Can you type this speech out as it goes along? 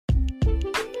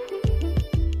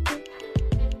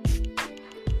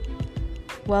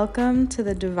Welcome to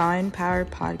the Divine Power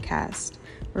Podcast,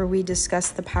 where we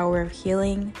discuss the power of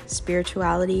healing,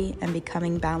 spirituality, and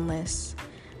becoming boundless.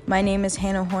 My name is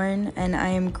Hannah Horn, and I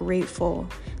am grateful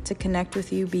to connect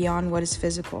with you beyond what is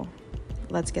physical.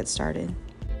 Let's get started.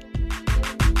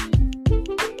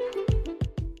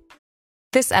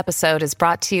 This episode is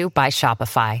brought to you by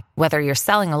Shopify. Whether you're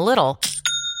selling a little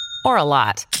or a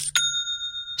lot,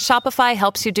 Shopify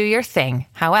helps you do your thing,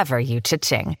 however you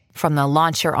cha-ching. From the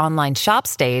launch your online shop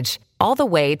stage, all the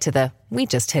way to the we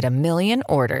just hit 1 million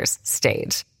orders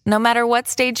stage. No matter what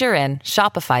stage you're in,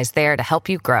 Shopify's there to help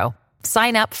you grow.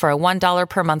 Sign up for a $1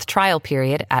 per month trial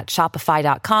period at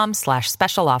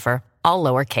shopify.com/special offer, all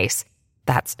lowercase.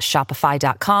 That's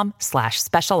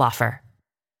shopify.com/special offer.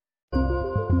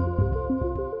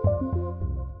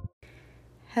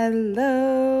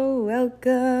 Hello,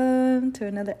 welcome to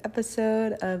another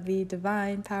episode of the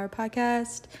Divine Power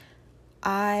Podcast.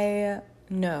 I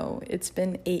know it's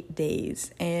been 8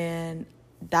 days, and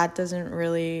that doesn't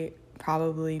really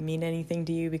probably mean anything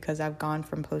to you because I've gone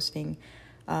from posting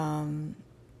the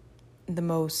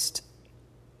most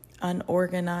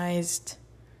unorganized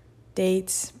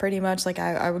dates, pretty much. Like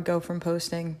I would go from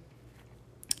posting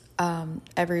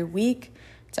every week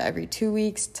to every 2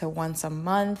 weeks to once a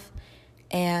month.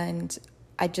 And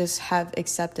I just have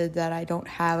accepted that I don't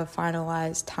have a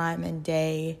finalized time and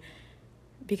day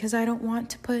because I don't want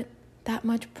to put that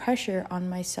much pressure on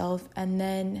myself and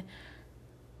then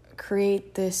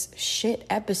create this shit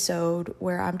episode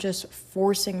where I'm just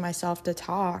forcing myself to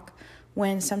talk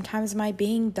when sometimes my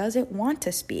being doesn't want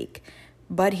to speak.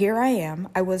 But here I am.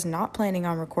 I was not planning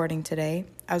on recording today.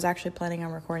 I was actually planning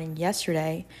on recording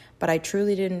yesterday, but I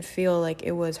truly didn't feel like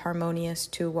it was harmonious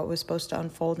to what was supposed to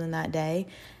unfold in that day.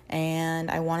 And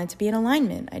I wanted to be in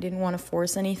alignment. I didn't want to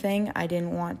force anything. I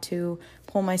didn't want to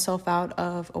pull myself out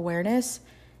of awareness.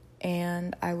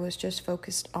 And I was just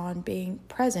focused on being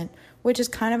present, which is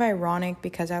kind of ironic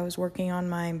because I was working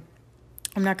on I'm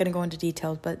not going to go into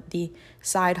details, but the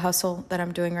side hustle that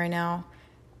I'm doing right now.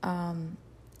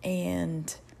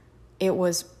 And it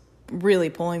was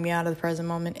really pulling me out of the present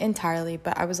moment entirely,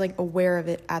 but I was like aware of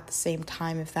it at the same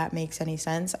time, if that makes any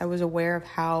sense. I was aware of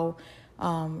how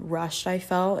rushed I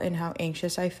felt and how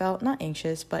anxious I felt. Not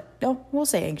anxious, but no, we'll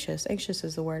say anxious. Anxious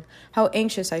is the word. How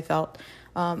anxious I felt.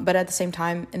 But at the same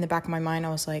time, in the back of my mind, I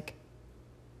was like,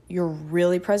 you're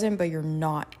really present, but you're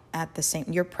not at the same.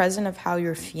 You're present of how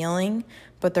you're feeling,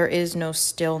 but there is no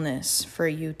stillness for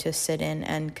you to sit in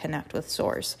and connect with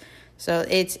source. So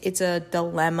it's a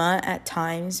dilemma at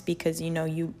times because,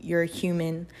 you're a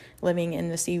human living in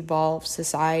this evolved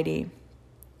society,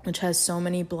 which has so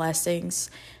many blessings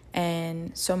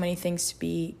and so many things to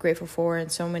be grateful for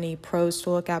and so many pros to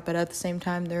look at. But at the same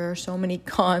time, there are so many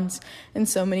cons and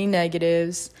so many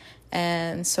negatives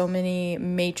and so many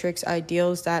matrix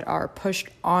ideals that are pushed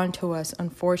onto us,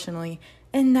 unfortunately.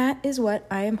 And that is what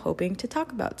I am hoping to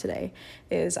talk about today.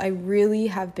 Is I really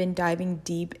have been diving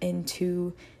deep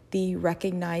into the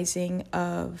recognizing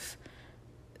of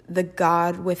the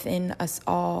God within us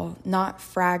all, not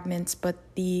fragments, but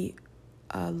the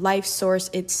life source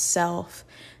itself,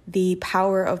 the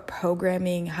power of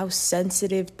programming, how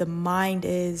sensitive the mind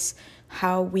is,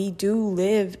 how we do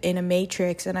live in a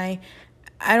matrix. And I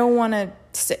don't want to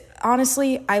say,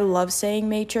 honestly, I love saying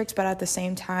matrix, but at the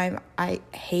same time, I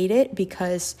hate it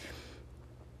because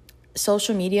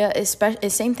social media, especially,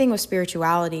 same thing with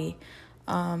spirituality,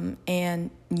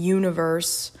 and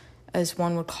universe, as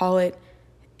one would call it,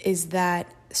 is that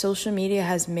social media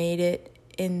has made it,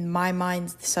 in my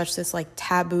mind, such this like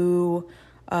taboo,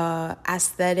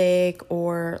 aesthetic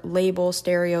or label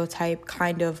stereotype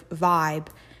kind of vibe.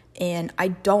 And I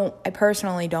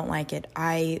personally don't like it.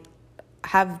 I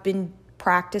have been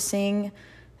practicing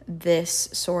this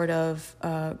sort of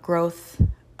growth,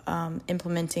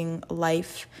 implementing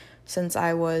life since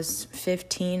I was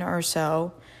 15 or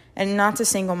so. And not to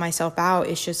single myself out,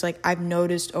 it's just like I've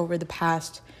noticed over the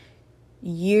past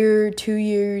year, 2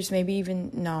 years, maybe even,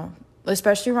 no,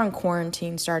 especially around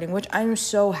quarantine starting, which I'm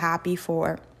so happy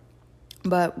for.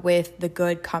 But with the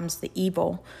good comes the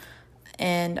evil.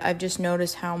 And I've just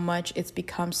noticed how much it's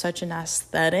become such an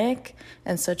aesthetic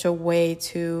and such a way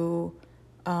to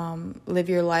live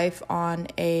your life on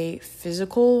a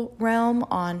physical realm,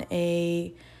 on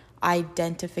a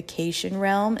identification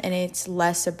realm, and it's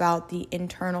less about the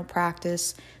internal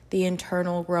practice, the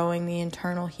internal growing, the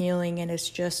internal healing. And it's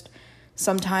just,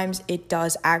 sometimes it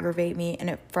does aggravate me and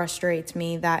it frustrates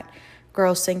me that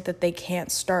girls think that they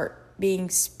can't start being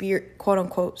quote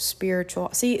unquote spiritual.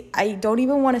 See, I don't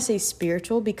even want to say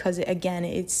spiritual because again,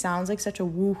 it sounds like such a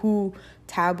woohoo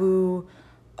taboo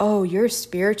oh, you're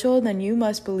spiritual, then you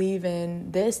must believe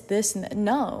in this, and that.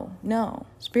 No.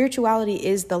 Spirituality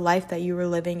is the life that you were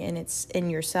living, and it's in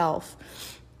yourself.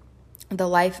 The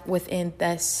life within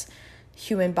this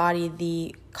human body,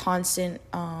 the constant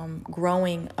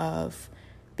growing of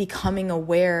becoming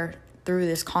aware through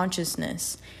this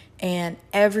consciousness. And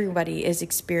everybody is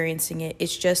experiencing it.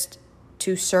 It's just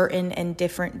to certain and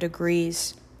different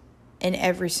degrees in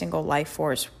every single life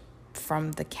force,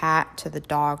 from the cat to the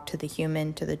dog to the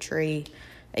human to the tree,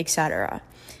 etc.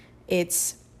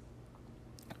 It's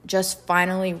just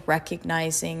finally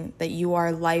recognizing that you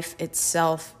are life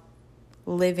itself,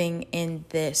 living in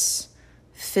this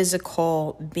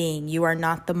physical being. You are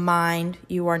not the mind,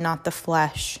 you are not the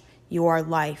flesh, you are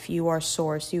life, you are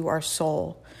source, you are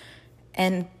soul.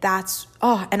 And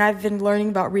and I've been learning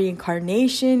about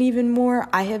reincarnation even more.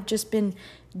 I have just been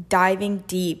diving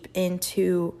deep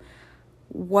into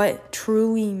what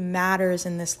truly matters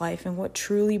in this life and what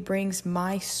truly brings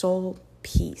my soul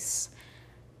peace.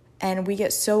 And we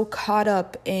get so caught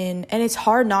up in, and it's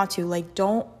hard not to, like,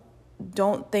 don't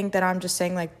think that I'm just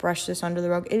saying, like, brush this under the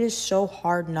rug. It is so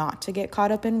hard not to get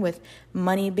caught up in, with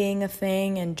money being a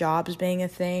thing and jobs being a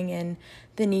thing, and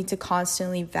the need to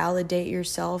constantly validate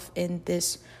yourself in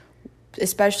this,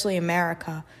 especially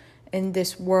America, in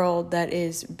this world that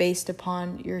is based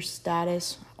upon your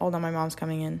status. Hold on, my mom's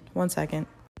coming in. 1 second.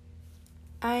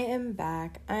 I am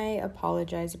back. I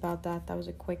apologize about that. That was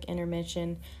a quick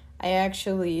intermission. I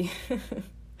actually...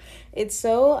 It's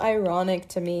so ironic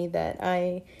to me that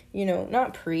I,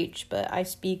 not preach, but I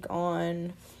speak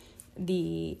on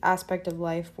the aspect of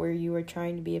life where you are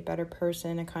trying to be a better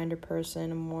person, a kinder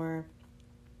person, a more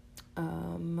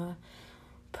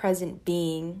present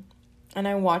being. And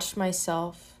I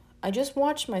just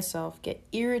watched myself get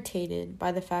irritated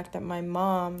by the fact that my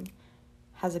mom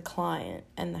has a client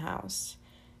in the house.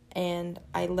 And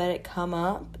I let it come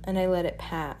up and I let it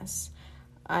pass.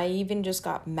 I even just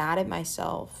got mad at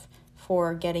myself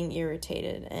for getting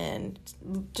irritated and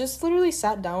just literally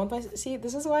sat down with myself. See,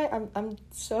 this is why I'm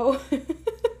so...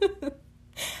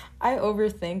 I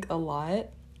overthink a lot.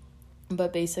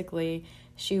 But basically,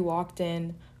 she walked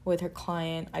in with her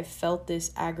client. I felt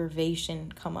this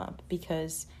aggravation come up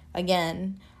because,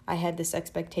 again, I had this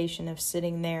expectation of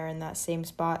sitting there in that same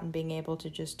spot and being able to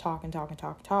just talk and talk and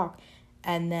talk and talk.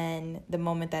 And then the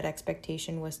moment that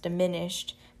expectation was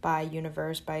diminished by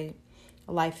universe, by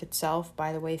life itself,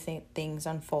 by the way things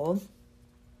unfold,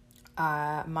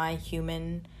 my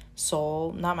human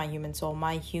soul, not my human soul,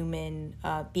 my human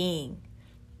being,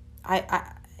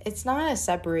 it's not a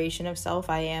separation of self.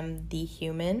 I am the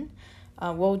human.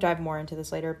 We'll dive more into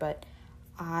this later, but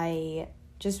I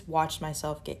just watched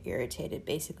myself get irritated.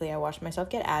 Basically, I watched myself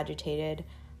get agitated,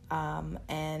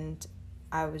 and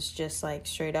I was just like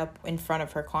straight up in front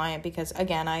of her client because,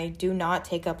 again, I do not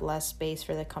take up less space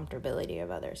for the comfortability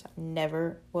of others.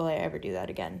 Never will I ever do that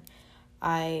again.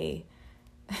 I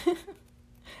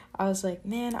was like,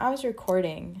 man, I was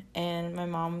recording, and my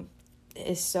mom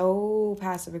is so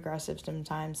passive aggressive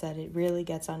sometimes that it really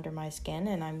gets under my skin,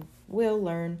 and I will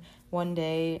learn one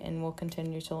day and will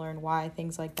continue to learn why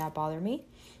things like that bother me.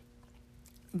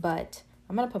 But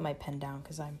I'm going to put my pen down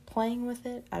because I'm playing with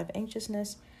it out of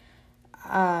anxiousness.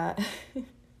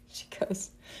 She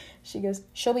goes,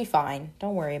 she'll be fine.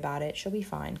 Don't worry about it. She'll be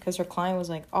fine. Because her client was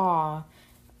like, aw,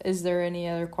 is there any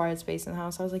other quiet space in the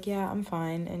house? I was like, yeah, I'm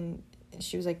fine. And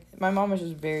she was like, my mom was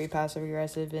just very passive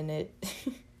aggressive, and it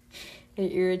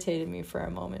it irritated me for a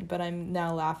moment. But I'm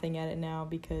now laughing at it now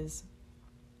because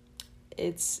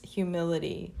it's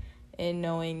humility in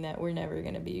knowing that we're never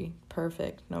going to be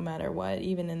perfect no matter what,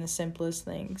 even in the simplest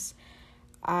things.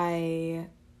 I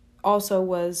also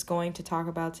was going to talk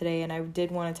about today, and I did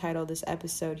want to title this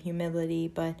episode Humility,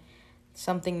 but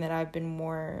something that I've been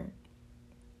more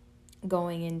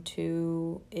going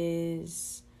into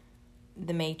is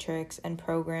the Matrix and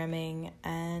programming,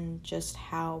 and just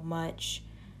how much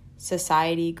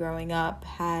society growing up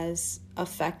has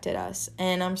affected us.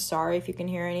 And I'm sorry if you can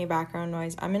hear any background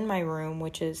noise. I'm in my room,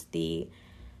 which is the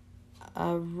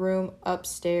room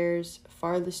upstairs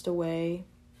farthest away.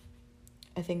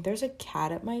 I think there's a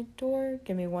cat at my door.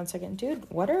 Give me 1 second. Dude,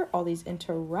 what are all these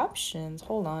interruptions?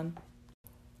 Hold on.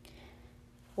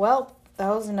 Well, that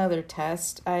was another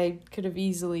test. I could have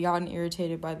easily gotten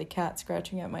irritated by the cat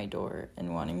scratching at my door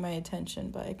and wanting my attention,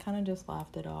 but I kind of just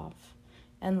laughed it off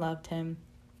and loved him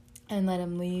and let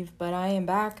him leave. But I am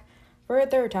back for a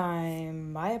third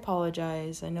time. I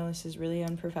apologize. I know this is really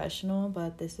unprofessional,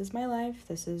 but this is my life.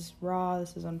 This is raw.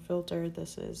 This is unfiltered.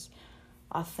 This is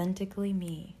authentically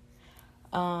me.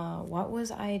 What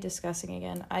was I discussing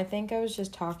again? I think I was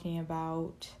just talking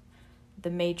about the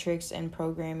matrix and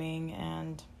programming,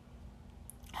 and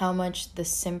how much the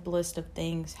simplest of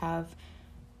things have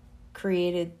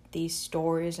created these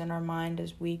stories in our mind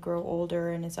as we grow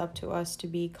older, and it's up to us to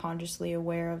be consciously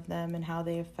aware of them and how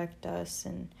they affect us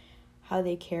and how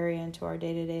they carry into our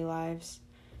day-to-day lives.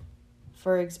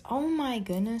 Oh my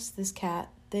goodness, this cat,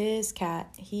 it's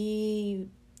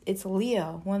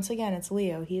Leo. Once again, it's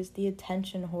Leo. He is the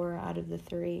attention whore out of the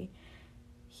three.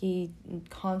 He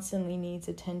constantly needs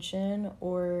attention,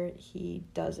 or he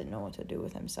doesn't know what to do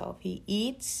with himself. He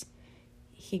eats,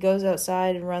 he goes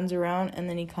outside and runs around, and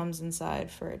then he comes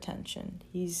inside for attention.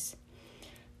 He's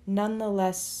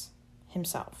nonetheless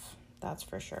himself, that's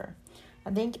for sure.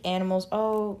 I think animals,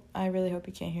 I really hope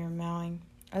you can't hear him meowing.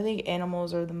 I think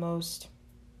animals are the most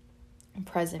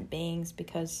present beings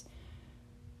because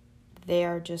they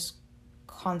are just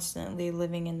constantly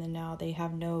living in the now. They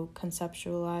have no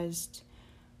conceptualized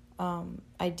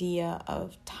idea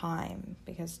of time,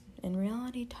 because in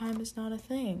reality, time is not a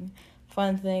thing.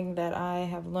 Fun thing that I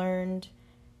have learned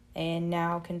and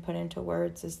now can put into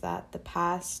words is that the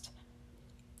past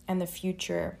and the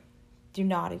future do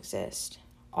not exist.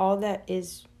 All that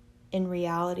is in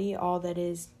reality, all that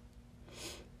is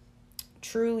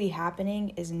truly happening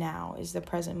is now, is the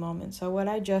present moment. So what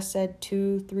I just said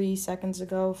 2-3 seconds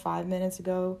ago, 5 minutes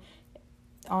ago,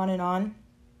 on and on,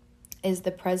 is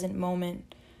the present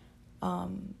moment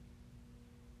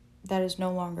that is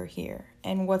no longer here.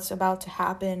 And what's about to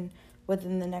happen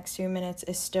within the next few minutes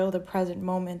is still the present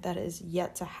moment that is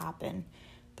yet to happen.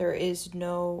 There is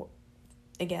no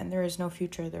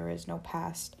future, there is no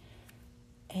past.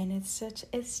 And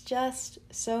it's just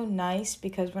so nice,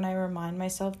 because when I remind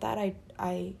myself that,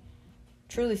 I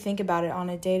truly think about it on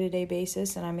a day-to-day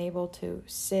basis, and I'm able to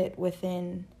sit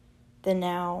within the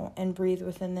now and breathe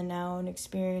within the now and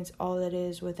experience all that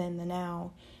is within the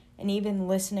now. And even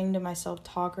listening to myself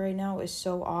talk right now is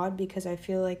so odd, because I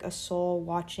feel like a soul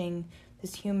watching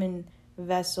this human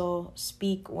vessel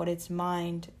speak what its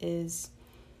mind is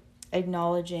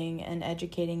acknowledging and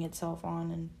educating itself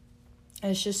on. And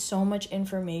it's just so much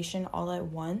information all at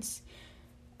once,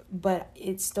 but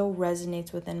it still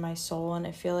resonates within my soul. And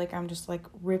I feel like I'm just like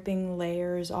ripping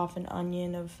layers off an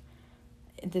onion of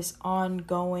this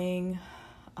ongoing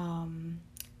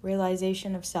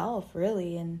realization of self,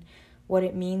 really, and what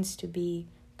it means to be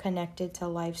connected to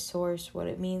life source, what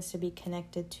it means to be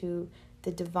connected to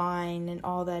the divine and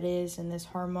all that is, and this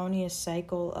harmonious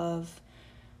cycle of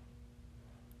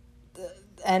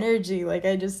energy. Like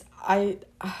it's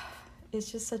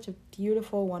just such a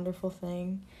beautiful, wonderful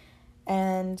thing.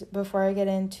 And before I get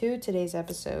into today's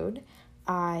episode,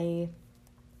 I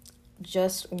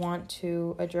just want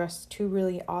to address 2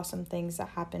 really awesome things that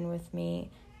happened with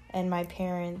me and my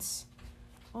parents.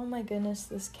 Oh my goodness,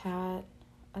 this cat.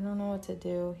 I don't know what to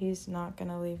do. He's not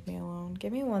gonna leave me alone.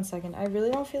 Give me 1 second. I really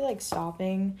don't feel like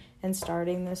stopping and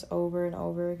starting this over and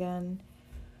over again.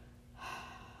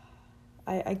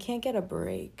 I can't get a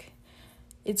break.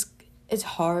 It's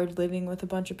hard living with a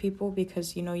bunch of people,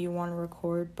 because you want to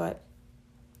record, but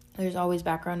there's always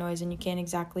background noise, and you can't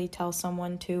exactly tell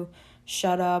someone to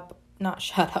not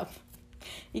shut up.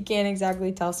 You can't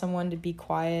exactly tell someone to be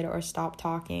quiet or stop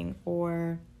talking,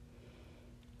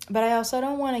 but I also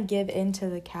don't want to give into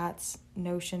the cat's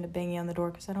notion of banging on the door,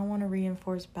 because I don't want to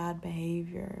reinforce bad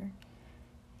behavior.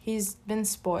 He's been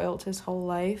spoiled his whole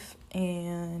life,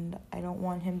 and I don't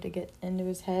want him to get into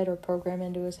his head or program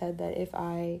into his head that if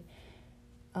I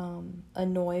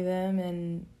annoy them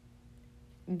and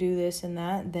do this and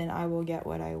that, then I will get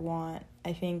what I want.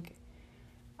 I think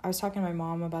I was talking to my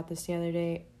mom about this the other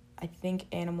day. I think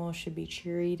animals should be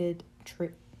treated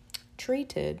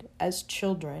as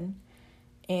children,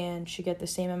 and should get the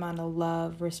same amount of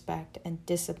love, respect, and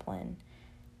discipline.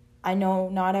 I know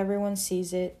not everyone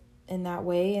sees it in that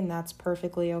way, and that's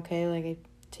perfectly okay. Like,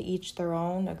 to each their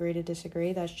own, agree to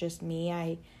disagree. That's just me.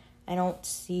 I don't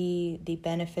see the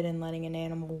benefit in letting an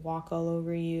animal walk all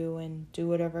over you and do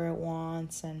whatever it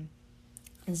wants. And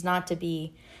it's not to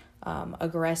be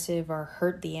aggressive or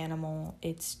hurt the animal.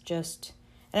 It's just,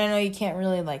 and I know you can't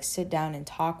really like sit down and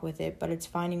talk with it, but it's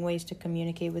finding ways to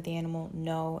communicate with the animal,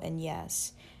 no and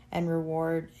yes, and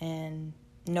reward and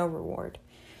no reward.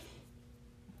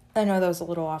 I know that was a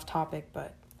little off topic,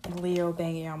 but Leo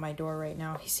banging on my door right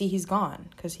now. He's gone,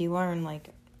 because he learned, like,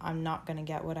 I'm not going to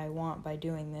get what I want by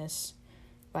doing this,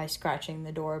 by scratching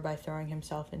the door, by throwing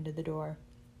himself into the door.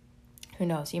 Who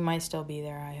knows? He might still be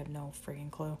there. I have no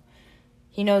freaking clue.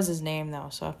 He knows his name, though,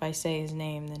 so if I say his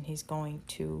name, then he's going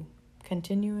to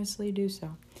continuously do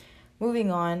so.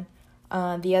 Moving on,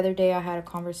 the other day I had a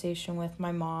conversation with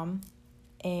my mom,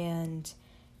 and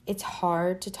it's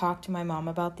hard to talk to my mom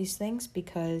about these things,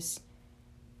 because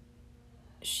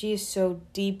she is so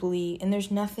deeply, and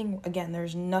there's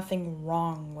nothing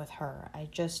wrong with her.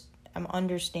 I'm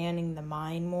understanding the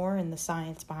mind more and the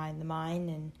science behind the mind,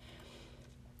 and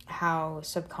how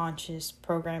subconscious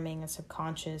programming and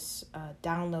subconscious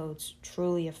downloads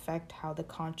truly affect how the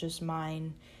conscious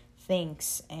mind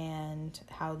thinks, and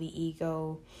how the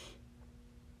ego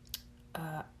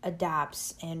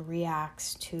adapts and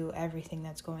reacts to everything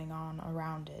that's going on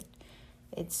around it.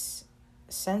 It's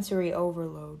sensory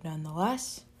overload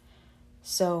nonetheless.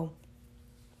 So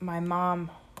my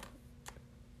mom,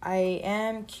 I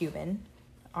am Cuban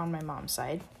on my mom's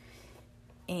side,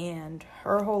 and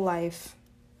her whole life,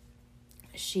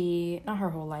 not her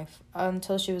whole life,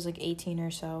 until she was like 18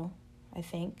 or so, I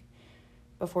think,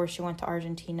 before she went to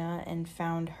Argentina and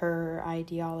found her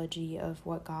ideology of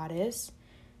what God is,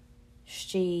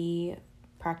 she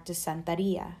practiced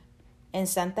Santeria. And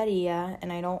Santeria,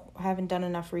 and I haven't done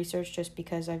enough research just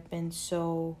because I've been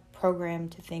so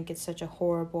programmed to think it's such a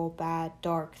horrible, bad,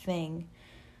 dark thing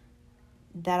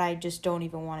that I just don't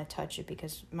even want to touch it,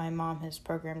 because my mom has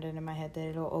programmed it in my head that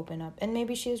it'll open up, and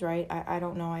maybe she's right, I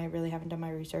don't know, I really haven't done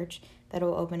my research, that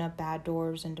it'll open up bad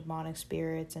doors and demonic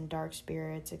spirits and dark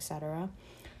spirits, etc.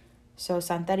 So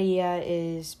Santeria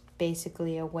is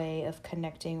basically a way of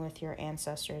connecting with your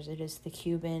ancestors. It is the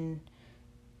Cuban,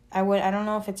 I don't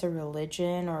know if it's a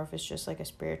religion or if it's just like a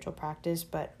spiritual practice,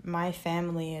 but my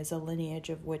family is a lineage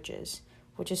of witches,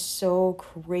 which is so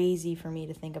crazy for me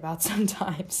to think about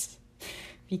sometimes.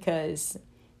 Because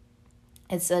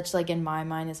it's such, like, in my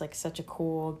mind, is like such a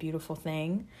cool, beautiful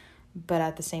thing. But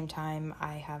at the same time,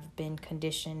 I have been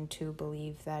conditioned to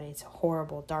believe that it's a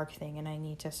horrible, dark thing, and I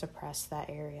need to suppress that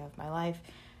area of my life.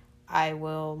 I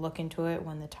will look into it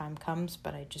when the time comes,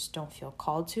 but I just don't feel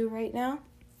called to right now.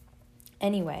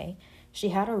 Anyway, she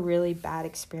had a really bad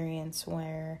experience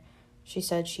where she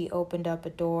said she opened up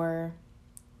a door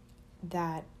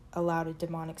that allowed a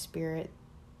demonic spirit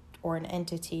or an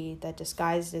entity that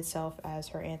disguised itself as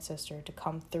her ancestor to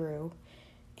come through,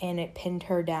 and it pinned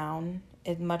her down,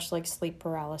 much like sleep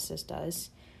paralysis does.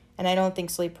 And I don't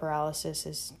think sleep paralysis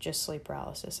is just sleep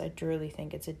paralysis. I truly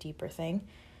think it's a deeper thing.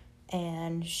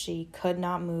 And she could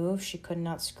not move, she could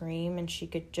not scream, and she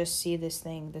could just see this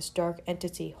dark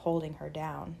entity holding her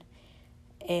down.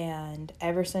 And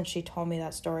ever since she told me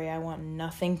that story, I want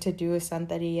nothing to do with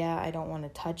Santeria. I don't want to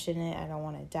touch in it. I don't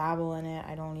want to dabble in it.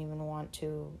 I don't even want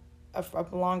to. For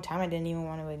a long time, I didn't even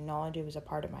want to acknowledge it was a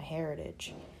part of my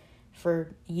heritage.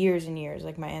 For years and years,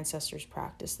 like, my ancestors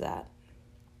practiced that.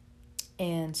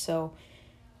 And so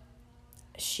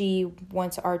she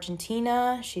went to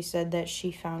Argentina. She said that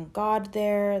she found God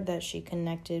there, that she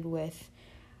connected with.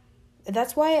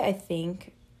 That's why I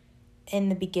think in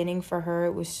the beginning for her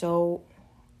it was so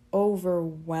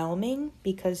overwhelming,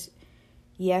 because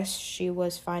yes, she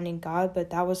was finding God, but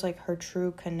that was like her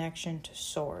true connection to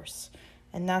source.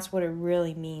 And that's what it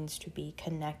really means to be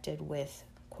connected with,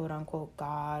 quote unquote,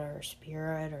 God or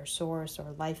spirit or source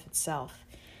or life itself.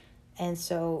 And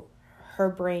so her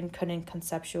brain couldn't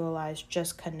conceptualize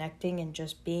just connecting and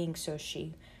just being, so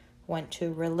she went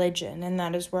to religion. And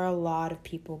that is where a lot of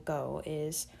people go,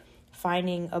 is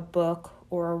finding a book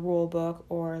or a rule book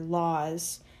or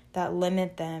laws that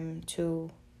limit them to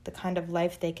the kind of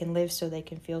life they can live so they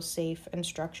can feel safe and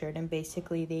structured. And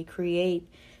basically they create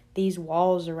these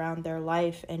walls around their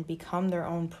life and become their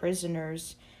own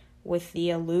prisoners with the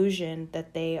illusion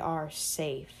that they are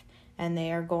safe and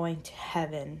they are going to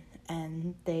heaven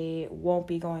and they won't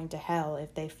be going to hell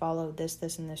if they follow this,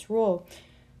 and this rule.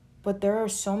 But there are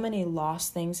so many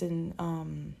lost things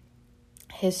in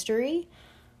history.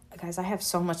 Guys, I have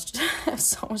so much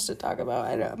to talk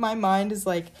about. My mind is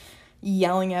like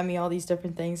yelling at me all these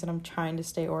different things, and I'm trying to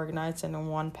stay organized and on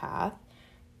one path,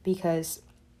 because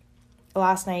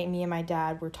last night me and my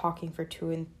dad were talking for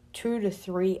 2 to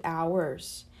 3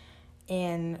 hours,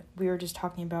 and we were just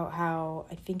talking about how,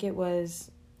 I think it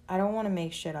was, I don't want to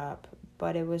make shit up,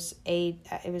 but it was A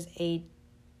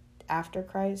after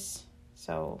Christ,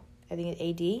 so I think it's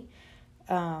AD.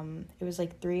 It was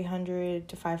like 300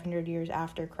 to 500 years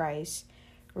after Christ.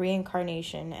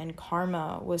 Reincarnation and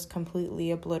karma was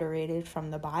completely obliterated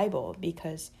from the Bible,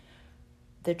 because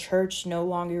the church no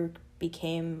longer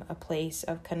became a place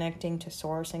of connecting to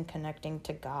source and connecting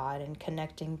to God and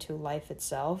connecting to life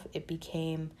itself. It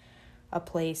became a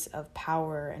place of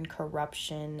power and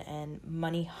corruption and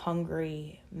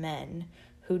money-hungry men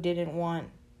who didn't want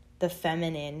the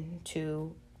feminine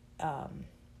to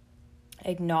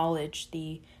acknowledge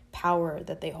the power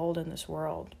that they hold in this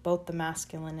world, both the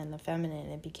masculine and the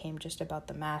feminine. It became just about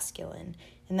the masculine.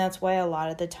 And that's why a lot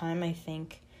of the time I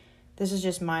think this is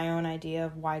just my own idea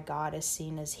of why God is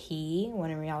seen as he, when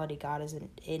in reality God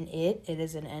isn't in it. It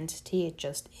is an entity. It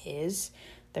just is.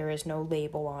 There is no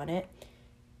label on it.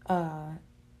 The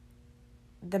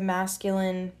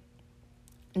masculine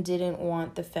didn't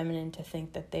want the feminine to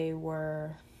think that they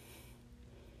were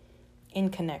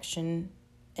in connection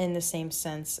in the same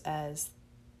sense as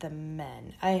the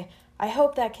men. I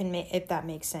hope that if that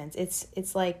makes sense.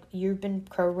 It's like you've been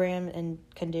programmed and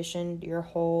conditioned your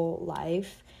whole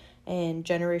life and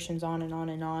generations on and on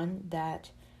and on that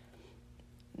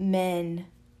men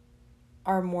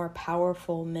are more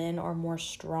powerful, men are more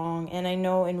strong. And I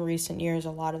know in recent years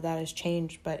a lot of that has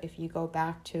changed, but if you go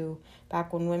back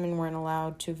when women weren't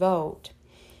allowed to vote,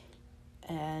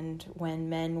 and when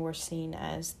men were seen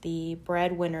as the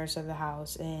breadwinners of the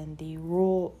house and the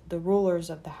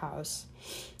rulers of the house,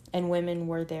 and women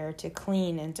were there to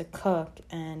clean and to cook,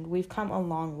 and we've come a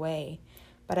long way.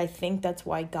 But I think that's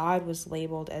why God was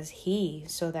labeled as he,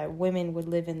 so that women would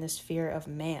live in this fear of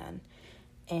man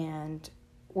and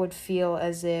would feel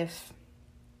as if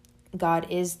God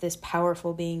is this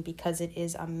powerful being because it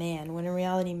is a man, when in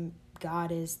reality God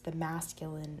is the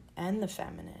masculine and the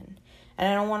feminine. And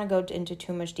I don't want to go into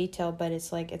too much detail, but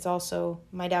it's also,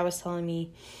 my dad was telling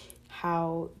me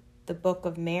how the Book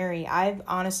of Mary, I've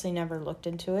honestly never looked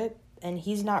into it, and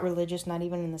he's not religious, not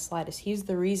even in the slightest. He's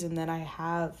the reason that I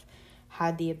have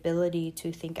had the ability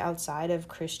to think outside of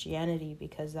Christianity,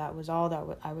 because that was all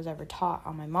that I was ever taught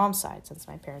on my mom's side, since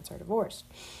my parents are divorced.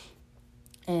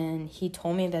 And he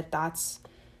told me that that's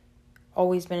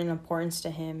always been an importance to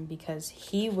him, because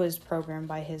he was programmed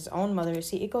by his own mother.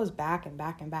 See, it goes back and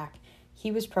back and back.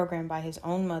 He was programmed by his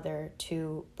own mother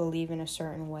to believe in a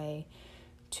certain way,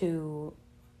 to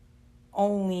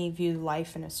only view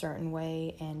life in a certain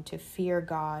way, and to fear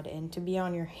God, and to be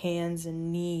on your hands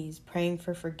and knees praying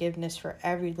for forgiveness for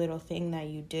every little thing that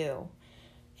you do,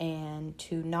 and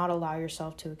to not allow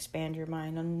yourself to expand your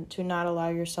mind, and to not allow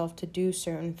yourself to do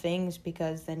certain things,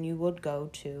 because then you would go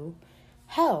to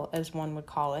hell, as one would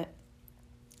call it.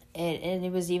 And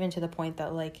it was even to the point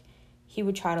that he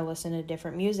would try to listen to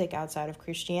different music outside of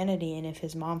Christianity, and if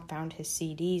his mom found his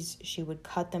CDs, she would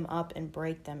cut them up and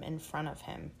break them in front of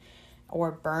him, or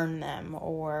burn them,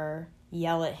 or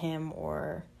yell at him,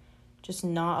 or just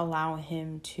not allow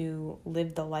him to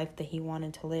live the life that he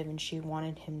wanted to live. And she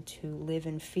wanted him to live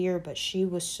in fear, but she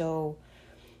was so,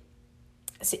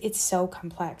 it's so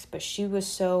complex, but she was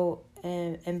so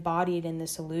embodied in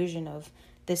this illusion of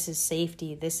this is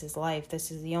safety, this is life,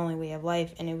 this is the only way of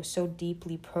life. And it was so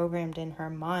deeply programmed in her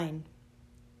mind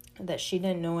that she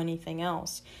didn't know anything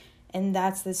else. And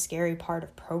that's the scary part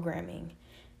of programming,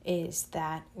 is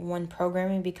that when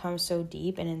programming becomes so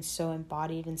deep and it's so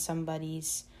embodied in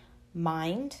somebody's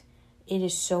mind, it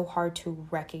is so hard to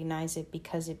recognize it,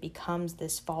 because it becomes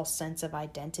this false sense of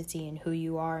identity in who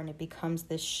you are, and it becomes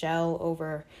this shell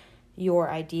over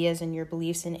your ideas and your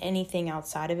beliefs, and anything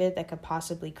outside of it that could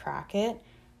possibly crack it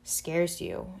scares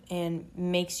you and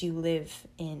makes you live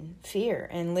in fear.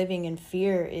 And living in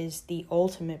fear is the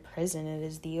ultimate prison. It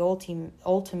is the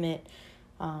ultimate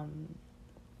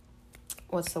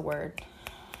what's the word?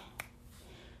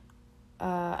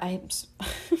 I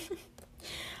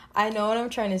know what I'm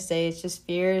trying to say. It's just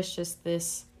fear is just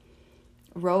this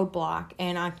roadblock.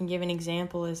 And I can give an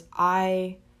example is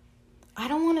I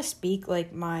don't want to speak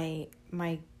my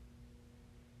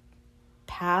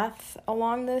path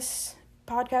along this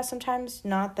podcast sometimes.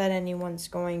 Not that anyone's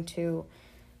going to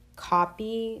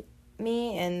copy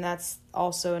me, and that's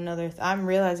also another I'm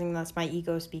realizing that's my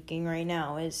ego speaking right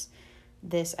now, is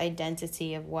this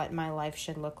identity of what my life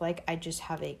should look like. I just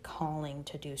have a calling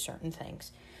to do certain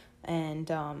things.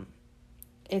 And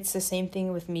it's the same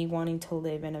thing with me wanting to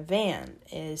live in a van.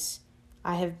 Is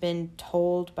I have been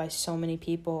told by so many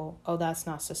people, oh, that's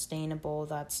not sustainable,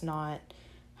 that's not,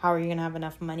 how are you going to have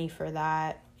enough money for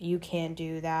that? You can't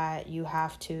do that. You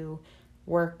have to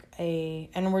work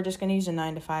and we're just going to use a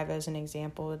 9-to-5 as an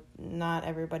example. Not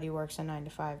everybody works a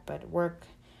 9-to-5, but work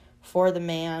for the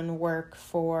man, work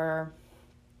for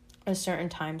a certain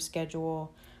time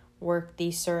schedule, work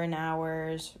these certain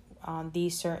hours on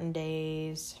these certain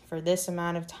days for this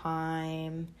amount of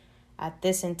time at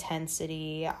this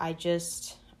intensity. I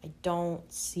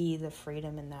don't see the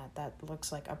freedom in that. That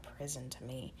looks like a prison to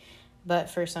me. But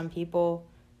for some people,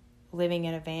 living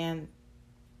in a van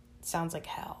sounds like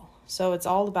hell. So it's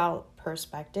all about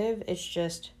perspective. It's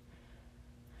just,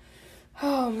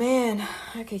 oh man,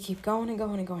 I could keep going and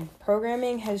going and going.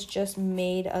 Programming has just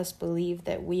made us believe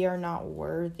that we are not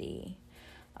worthy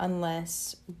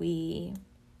unless we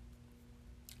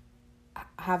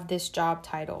have this job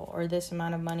title, or this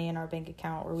amount of money in our bank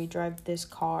account, or we drive this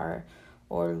car,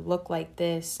 or look like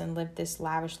this and live this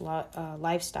lavish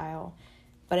lifestyle.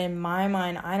 But in my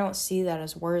mind, I don't see that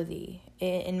as worthy.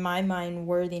 In my mind,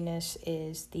 worthiness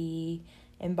is the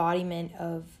embodiment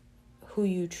of who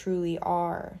you truly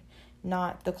are,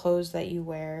 not the clothes that you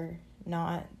wear,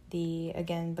 not the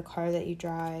car that you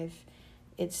drive.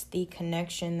 It's the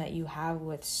connection that you have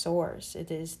with Source.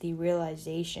 It is the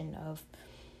realization of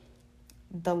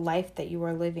the life that you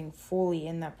are living fully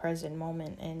in that present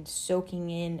moment and soaking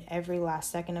in every last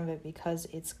second of it, because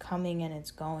it's coming and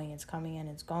it's going, it's coming and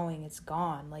it's going, it's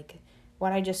gone. Like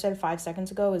what I just said 5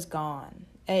 seconds ago is gone.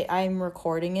 I'm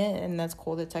recording it, and that's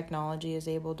cool that technology is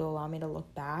able to allow me to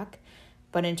look back.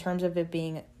 But in terms of it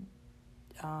being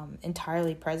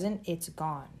entirely present, it's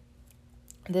gone.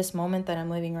 This moment that I'm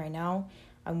living right now,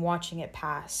 I'm watching it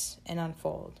pass and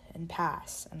unfold and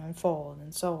pass and unfold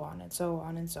and so on and so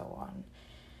on and so on.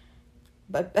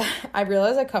 But I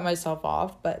realized I cut myself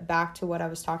off, but back to what I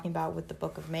was talking about with the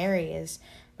Book of Mary is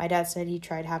my dad said he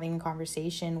tried having a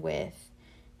conversation with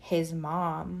his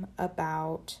mom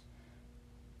about,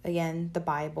 again, the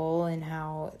Bible and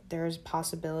how there's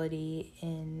possibility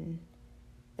in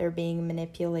there being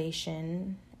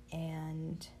manipulation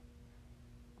and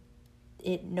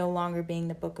it no longer being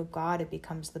the book of God, it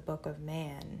becomes the book of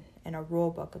man and a rule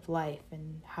book of life.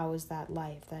 And how is that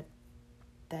life?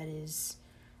 That is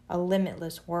a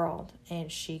limitless world.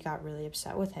 And she got really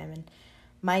upset with him. And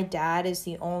my dad is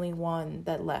the only one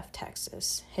that left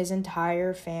Texas. His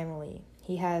entire family,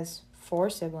 he has 4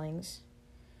 siblings,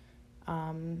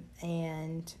 and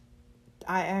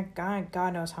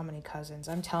God knows how many cousins.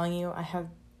 I'm telling you, I have,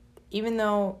 even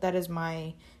though that is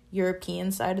my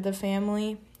European side of the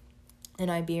family, and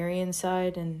Iberian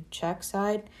side and Czech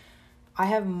side, I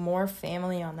have more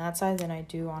family on that side than I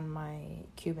do on my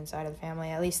Cuban side of the family,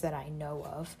 at least that I know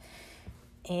of.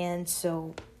 And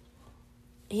so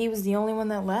he was the only one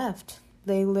that left.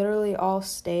 They literally all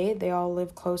stayed. They all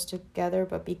lived close together,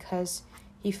 but because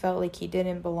he felt like he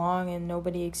didn't belong and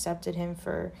nobody accepted him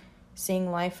for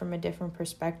seeing life from a different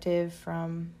perspective,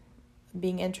 from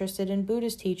being interested in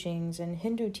Buddhist teachings and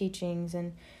Hindu teachings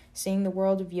and seeing the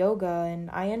world of yoga.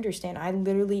 And I understand, I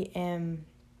literally am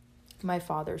my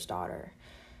father's daughter.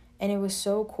 And it was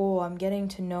so cool. I'm getting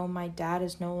to know my dad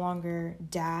as no longer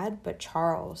dad, but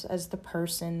Charles, as the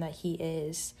person that he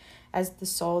is, as the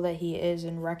soul that he is,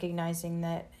 and recognizing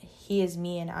that he is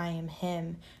me and I am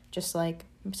him. Just like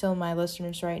I'm telling my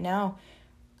listeners right now,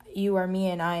 you are me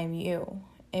and I am you.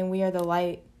 And we are the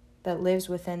light that lives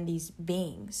within these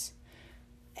beings.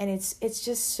 And it's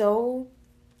just so,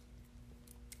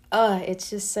 it's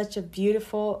just such a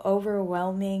beautiful,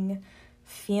 overwhelming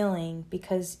feeling,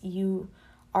 because you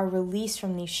are released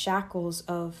from these shackles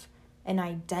of an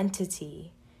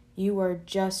identity. You are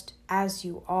just as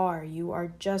you are. You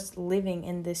are just living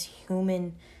in this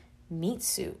human meat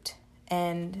suit.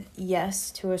 And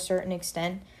yes, to a certain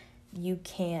extent, you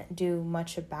can't do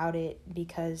much about it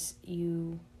because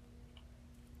you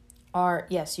are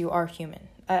human.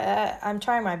 I'm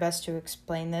trying my best to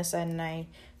explain this, and I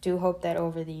do hope that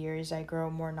over the years I grow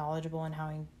more knowledgeable in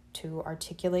how to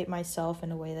articulate myself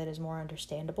in a way that is more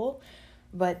understandable.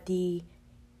 But the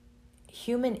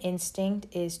human instinct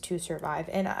is to survive.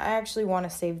 And I actually want to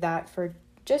save that for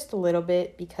just a little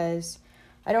bit, because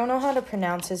I don't know how to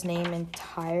pronounce his name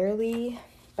entirely,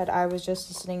 but I was just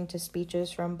listening to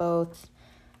speeches from both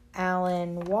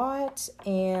Alan Watts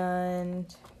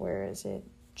and, where is it?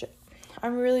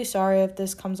 I'm really sorry if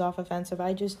this comes off offensive.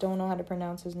 I just don't know how to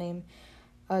pronounce his name.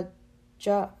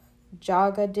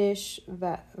 Jagadish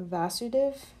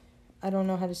Vasudev. I don't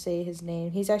know how to say his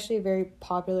name. He's actually a very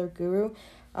popular guru,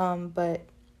 but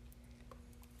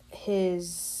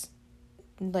his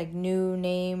new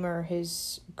name, or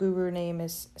his guru name,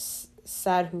 is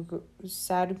Sadhguru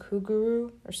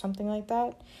or something like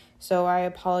that. So I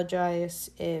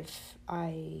apologize if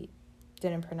I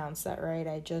didn't pronounce that right.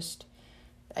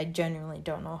 I genuinely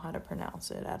don't know how to pronounce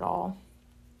it at all.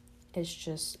 It's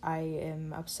just, I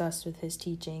am obsessed with his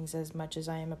teachings as much as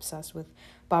I am obsessed with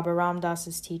Baba Ram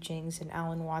Dass's teachings and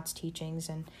Alan Watts' teachings.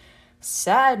 And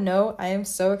sad note, I am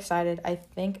so excited. I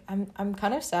think I'm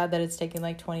kind of sad that it's taking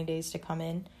 20 days to come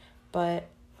in, but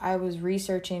I was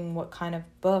researching what kind of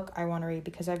book I want to read,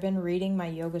 because I've been reading my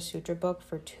Yoga Sutra book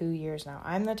for 2 years now.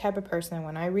 I'm the type of person that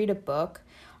when I read a book,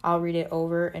 I'll read it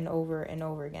over and over and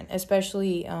over again,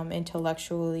 especially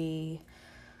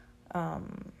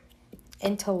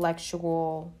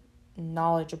intellectual,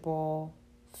 knowledgeable,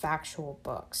 factual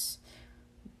books.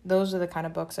 Those are the kind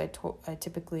of books I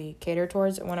typically cater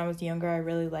towards. When I was younger, I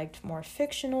really liked more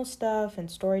fictional stuff and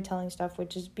storytelling stuff,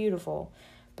 which is beautiful.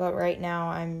 But right now,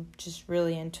 I'm just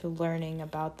really into learning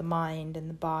about the mind and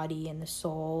the body and the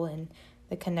soul and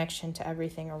the connection to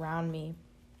everything around me.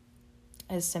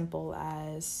 As simple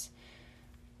as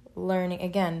learning,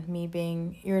 again, me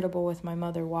being irritable with my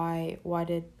mother. Why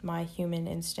did my human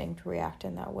instinct react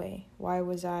in that way? Why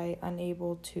was I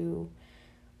unable to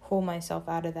pull myself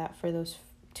out of that for those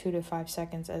 2 to 5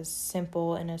 seconds, as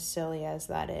simple and as silly as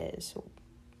that is?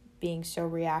 Being so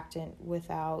reactant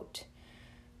without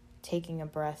taking a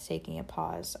breath, taking a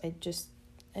pause.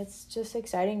 It's just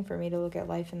exciting for me to look at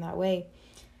life in that way.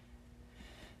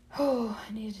 Oh,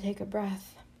 I need to take a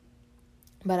breath.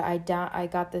 But I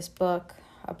got this book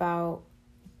about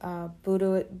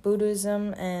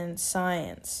Buddhism and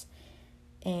science,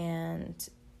 and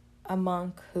a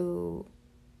monk who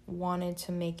wanted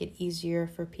to make it easier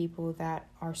for people that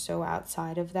are so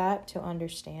outside of that to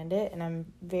understand it, and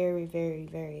I'm very, very,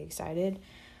 very excited.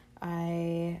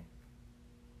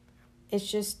 It's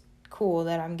just cool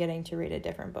that I'm getting to read a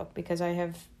different book, because I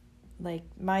have, like,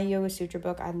 my Yoga Sutra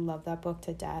book, I love that book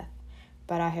to death,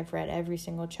 but I have read every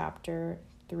single chapter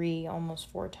 3,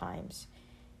 almost 4 times,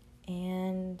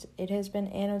 and it has been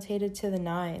annotated to the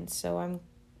 9, so I'm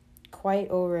quite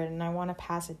over it, and I want to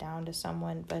pass it down to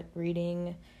someone. But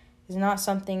reading is not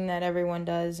something that everyone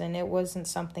does, and it wasn't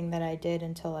something that I did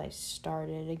until I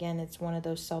started. Again, it's one of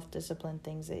those self-discipline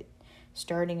things that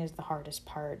starting is the hardest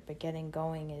part, but getting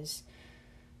going is,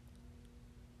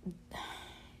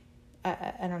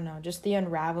 I don't know, just the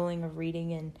unraveling of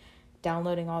reading and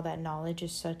downloading all that knowledge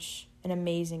is such an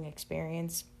amazing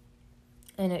experience,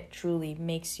 and it truly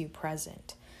makes you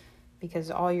present, because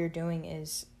all you're doing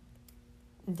is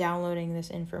downloading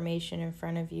this information in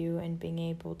front of you and being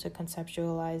able to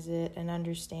conceptualize it and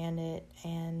understand it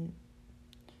and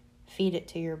feed it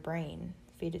to your brain,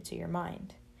 feed it to your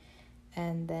mind,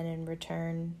 and then in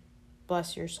return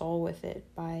bless your soul with it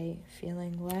by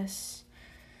feeling less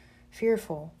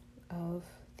fearful of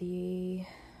the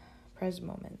present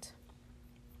moment.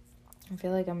 I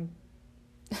feel like I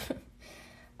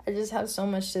just have so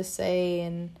much to say,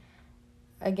 and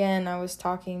again, I was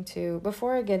talking to,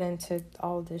 before I get into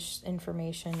all this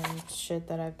information and shit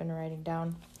that I've been writing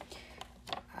down,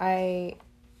 I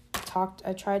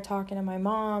tried talking to my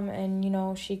mom,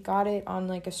 and, she got it on,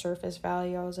 like, a surface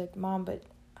value. I was like, Mom, but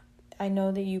I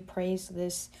know that you praise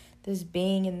this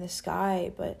being in the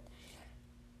sky, but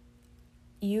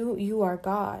you are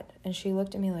God. And she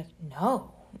looked at me like,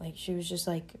 no. Like, she was just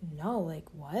like, no, like,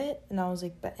 what? And I was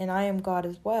like, and I am God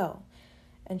as well.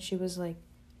 And she was like,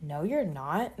 no, you're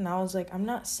not. And I was like, I'm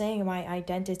not saying my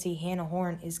identity, Hannah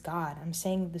Horn, is God. I'm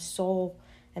saying the soul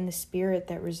and the spirit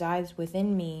that resides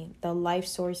within me, the life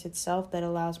source itself that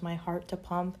allows my heart to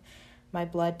pump, my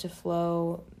blood to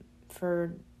flow,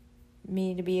 for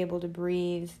me to be able to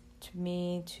breathe, to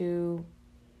me to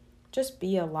just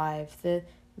be alive.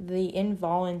 The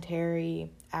involuntary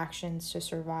actions to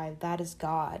survive, that is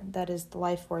God. That is the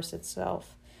life force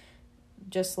itself.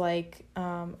 Just like,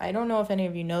 I don't know if any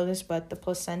of you know this, but the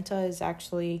placenta is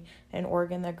actually an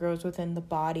organ that grows within the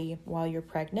body while you're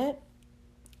pregnant.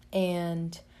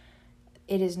 And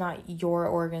it is not your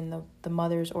organ, the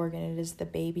mother's organ. It is the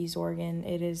baby's organ.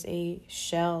 It is a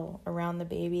shell around the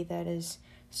baby that is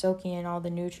soaking in all the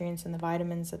nutrients and the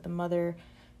vitamins that the mother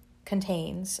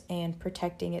contains and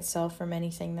protecting itself from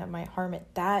anything that might harm it.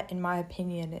 That, in my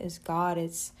opinion, is God.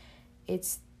 It's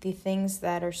the things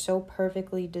that are so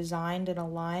perfectly designed and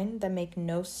aligned that make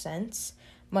no sense.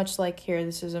 Much like here,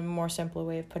 this is a more simpler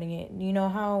way of putting it. You know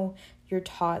how you're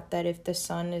taught that if the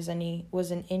sun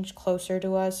was an inch closer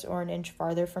to us or an inch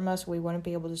farther from us, we wouldn't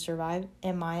be able to survive?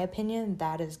 In my opinion,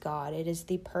 that is God. It is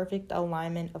the perfect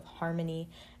alignment of harmony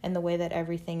and the way that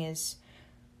everything is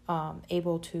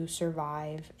able to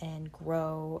survive and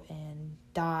grow and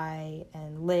die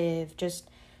and live. Just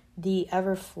the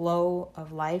ever flow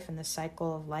of life and the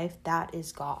cycle of life, that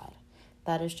is God.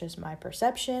 That is just my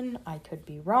perception. I could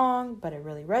be wrong, but it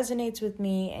really resonates with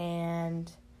me,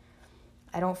 and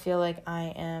I don't feel like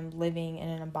I am living in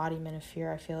an embodiment of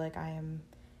fear. I feel like I am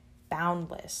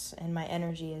boundless, and my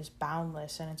energy is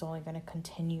boundless, and it's only going to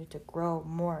continue to grow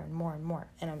more and more and more,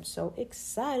 and I'm so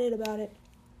excited about it.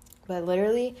 But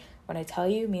literally, when I tell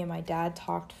you, me and my dad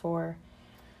talked for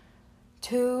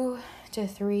 2 to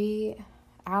 3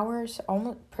 hours,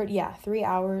 3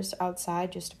 hours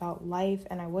outside, just about life.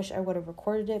 And I wish I would have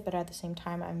recorded it, but at the same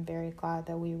time, I'm very glad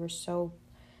that we were so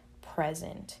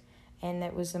present, and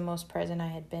it was the most present I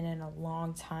had been in a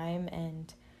long time.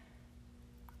 And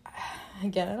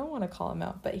again, I don't want to call him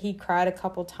out, but he cried a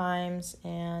couple times,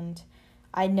 and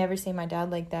I'd never seen my dad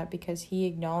like that, because he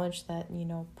acknowledged that,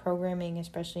 programming,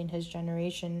 especially in his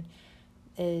generation,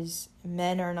 is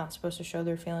men are not supposed to show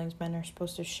their feelings. Men are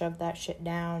supposed to shove that shit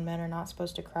down. Men are not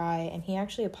supposed to cry. And he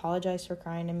actually apologized for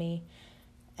crying to me.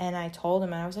 And I told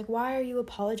him, and I was like, why are you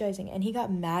apologizing? And he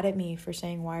got mad at me for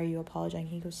saying, why are you apologizing?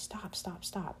 He goes,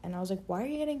 stop. And I was like, why are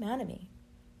you getting mad at me?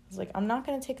 I was like, I'm not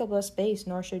going to take up less space,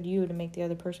 nor should you, to make the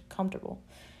other person comfortable.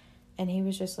 And he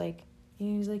was like,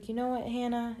 you know what,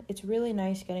 Hannah? It's really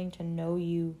nice getting to know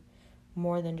you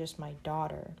more than just my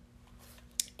daughter.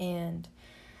 And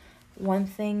one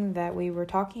thing that we were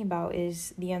talking about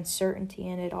is the uncertainty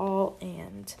in it all,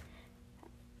 and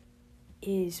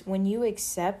is when you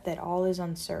accept that all is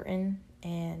uncertain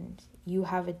and you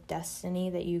have a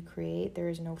destiny that you create, there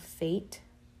is no fate.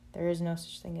 There is no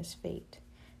such thing as fate.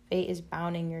 Fate is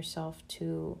bounding yourself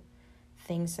to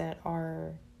things that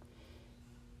are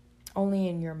only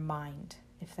in your mind,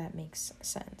 if that makes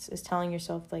sense. Is telling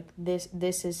yourself like this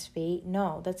is fate.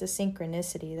 No, that's a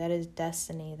synchronicity. That is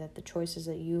destiny, that the choices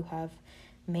that you have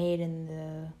made and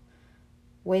the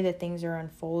way that things are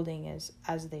unfolding is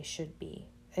as they should be.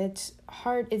 It's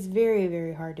hard. It's very,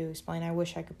 very hard to explain. I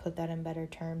wish I could put that in better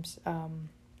terms.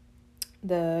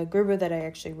 The guru that I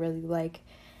actually really like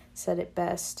said it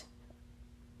best.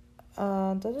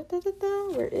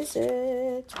 Where is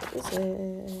it?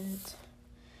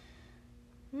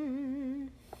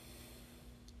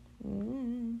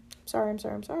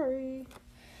 I'm sorry.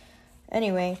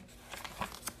 Anyway.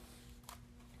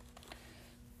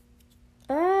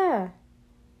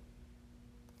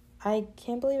 I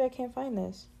can't believe I can't find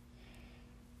this.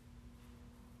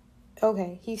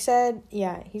 Okay, he said,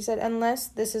 unless,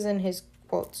 this is in his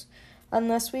quotes,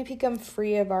 unless we become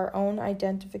free of our own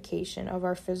identification of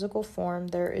our physical form,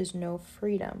 there is no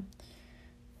freedom.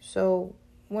 So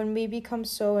when we become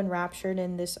so enraptured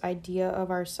in this idea of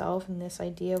ourselves and this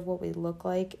idea of what we look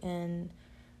like and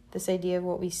this idea of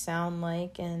what we sound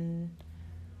like and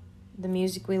the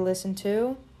music we listen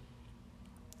to,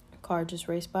 car just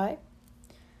raced by,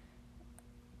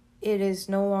 it is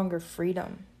no longer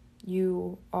freedom.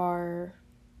 You are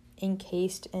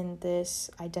encased in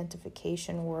this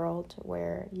identification world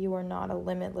where you are not a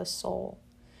limitless soul,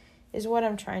 is what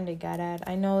I'm trying to get at.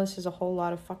 I know this is a whole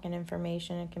lot of fucking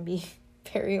information. It can be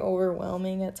very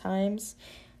overwhelming at times,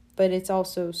 but it's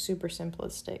also super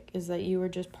simplistic, is that you are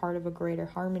just part of a greater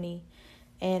harmony.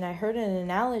 And I heard an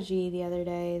analogy the other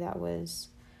day that was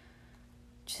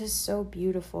just so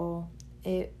beautiful.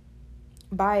 It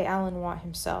by Alan Watt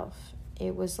himself.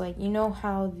 It was like, you know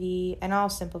how and I'll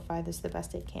simplify this the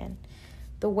best I can.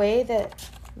 The way that,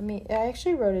 I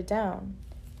actually wrote it down.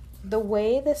 The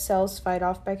way the cells fight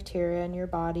off bacteria in your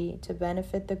body to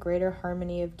benefit the greater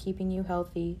harmony of keeping you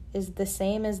healthy is the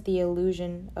same as the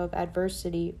illusion of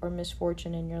adversity or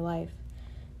misfortune in your life.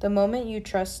 The moment you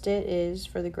trust it is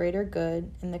for the greater good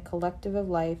and the collective of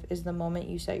life is the moment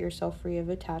you set yourself free of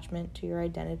attachment to your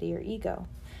identity or ego.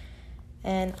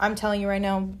 And I'm telling you right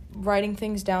now, writing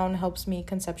things down helps me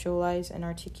conceptualize and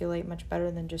articulate much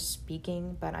better than just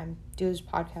speaking, but I'm doing this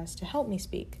podcast to help me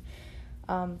speak.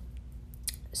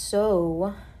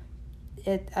 So,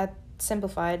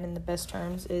 simplified in the best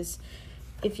terms is,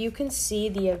 if you can see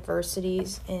the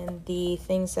adversities and the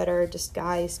things that are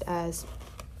disguised as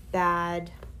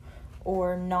bad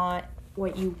or not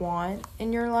what you want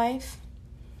in your life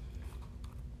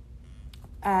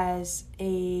as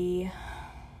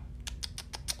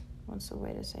what's the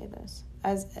way to say this?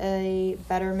 As a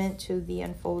betterment to the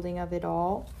unfolding of it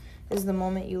all, is the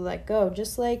moment you let go.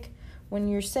 Just like when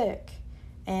you're sick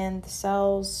and the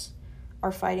cells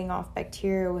are fighting off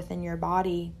bacteria within your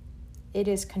body, it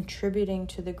is contributing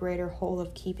to the greater whole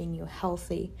of keeping you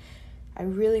healthy. I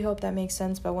really hope that makes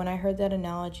sense, but when I heard that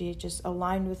analogy, it just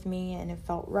aligned with me and it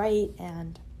felt right.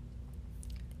 And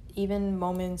even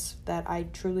moments that I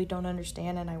truly don't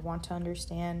understand and I want to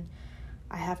understand,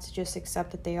 I have to just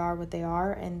accept that they are what they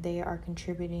are, and they are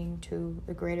contributing to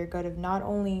the greater good of not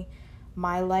only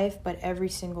my life, but every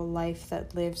single life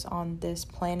that lives on this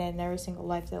planet and every single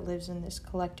life that lives in this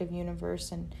collective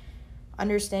universe. And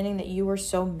understanding that you are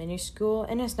so minuscule,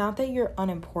 and it's not that you're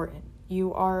unimportant.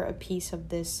 You are a piece of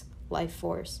this life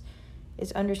force.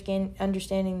 It's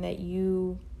understanding that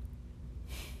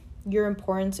your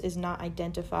importance is not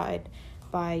identified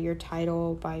by your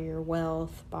title, by your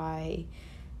wealth, by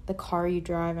the car you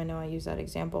drive. I know I use that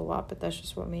example a lot, but that's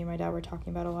just what me and my dad were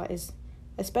talking about a lot, is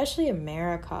especially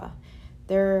America.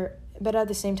 But at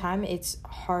the same time, it's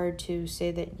hard to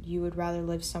say that you would rather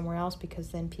live somewhere else, because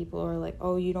then people are like,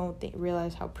 oh, you don't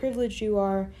realize how privileged you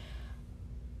are.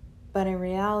 But in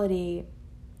reality,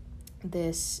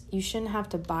 you shouldn't have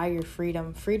to buy your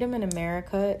freedom. Freedom in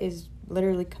America is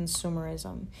literally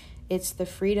consumerism. It's the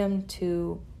freedom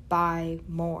to buy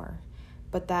more.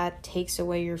 But that takes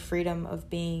away your freedom of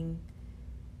being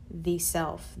the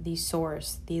self, the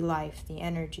source, the life, the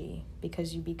energy,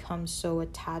 because you become so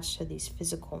attached to these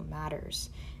physical matters.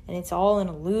 and it's all an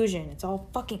illusion. It's all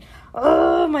fucking,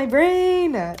 oh, my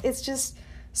brain. It's just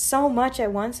so much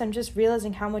at once. I'm just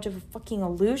realizing how much of a fucking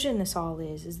illusion this all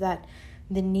is that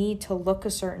the need to look a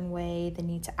certain way, the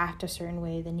need to act a certain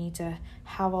way, the need to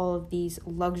have all of these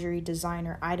luxury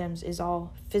designer items is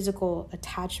all physical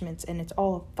attachments, and it's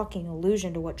all a fucking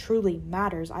illusion to what truly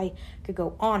matters. I could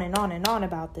go on and on and on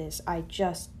about this.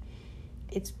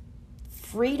 It's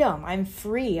freedom. I'm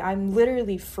free. I'm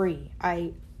literally free.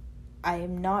 I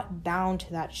am not bound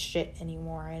to that shit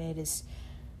anymore, and it is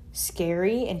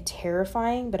scary and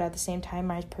terrifying, but at the same time,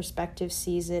 my perspective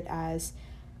sees it as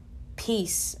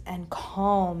peace and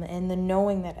calm and the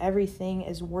knowing that everything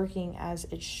is working as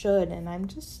it should. And I'm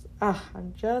just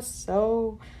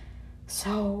so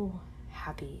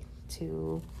happy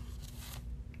to,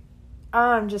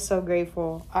 I'm just so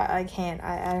grateful. I can't,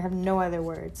 I have no other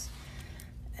words.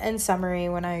 In summary,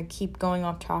 when I keep going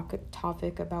off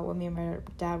topic about what me and my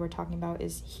dad were talking about,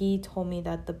 is he told me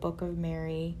that the Book of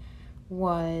Mary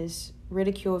was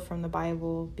ridiculed from the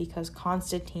Bible because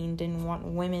Constantine didn't want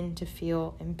women to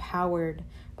feel empowered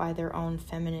by their own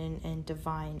feminine and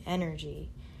divine energy.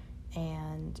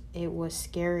 And it was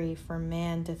scary for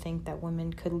man to think that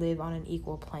women could live on an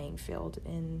equal playing field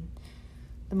in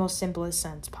the most simplest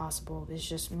sense possible. It's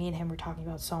just me and him were talking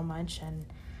about so much. And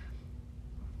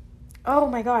oh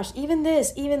my gosh, even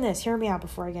this, hear me out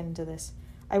before I get into this.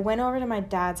 I went over to my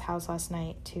dad's house last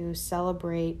night to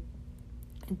celebrate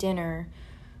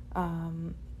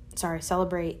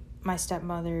my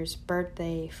stepmother's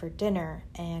birthday for dinner,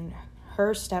 and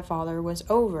her stepfather was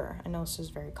over. I know this is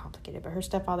very complicated, but her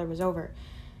stepfather was over,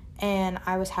 and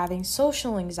I was having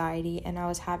social anxiety, and I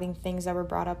was having things that were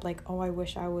brought up like, oh, I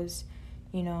wish I was,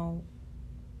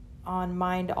 on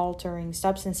mind-altering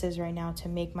substances right now to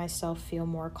make myself feel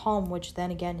more calm, which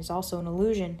then again is also an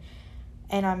illusion.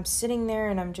 And I'm sitting there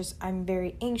and I'm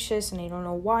very anxious, and I don't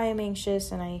know why I'm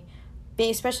anxious, and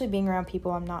especially being around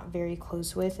people I'm not very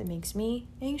close with, it makes me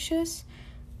anxious.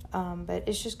 But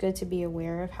it's just good to be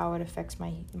aware of how it affects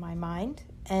my mind.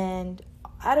 And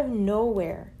out of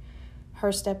nowhere, her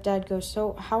stepdad goes,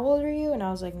 so how old are you? And I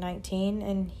was like 19.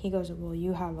 And he goes, well,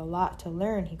 you have a lot to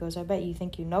learn. He goes, I bet you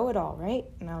think you know it all, right?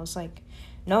 And I was like,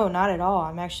 no, not at all.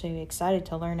 I'm actually excited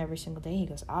to learn every single day. He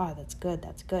goes, that's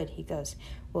good. He goes,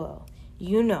 well,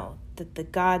 you know that the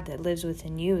God that lives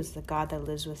within you is the God that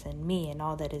lives within me and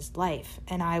all that is life.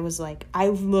 And I was like, I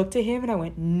looked at him and I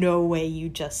went, no way you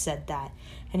just said that.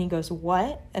 And he goes,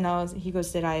 what? And he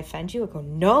goes, did I offend you? I go,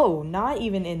 no, not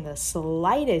even in the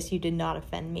slightest. You did not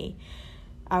offend me.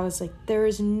 I was like, there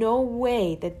is no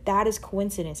way that is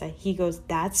coincidence. He goes,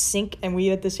 that's and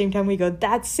we at the same time we go,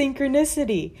 that's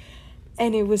synchronicity.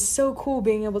 And it was so cool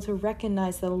being able to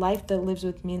recognize the life that lives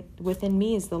within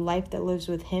me is the life that lives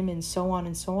with him, and so on,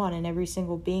 and every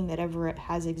single being that ever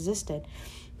has existed.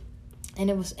 And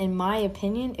it was, in my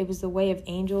opinion, it was the way of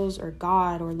angels or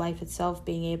God or life itself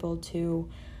being able to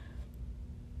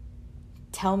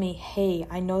tell me, hey,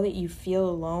 I know that you feel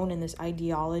alone in this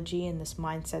ideology and this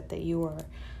mindset that you are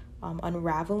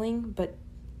unraveling, but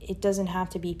it doesn't have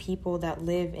to be people that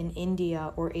live in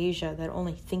India or Asia that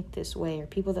only think this way, or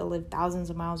people that live thousands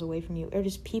of miles away from you, or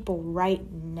just people right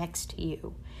next to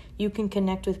you. You can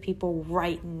connect with people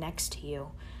right next to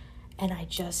you. And I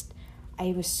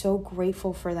was so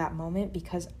grateful for that moment,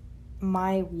 because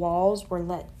my walls were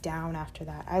let down after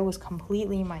that. I was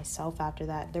completely myself after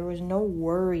that. There was no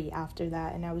worry after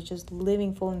that, and I was just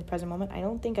living full in the present moment. I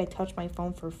don't think I touched my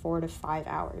phone for 4 to 5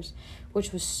 hours,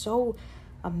 which was so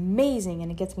amazing,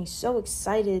 and it gets me so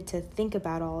excited to think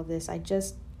about all of this.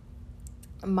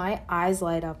 My eyes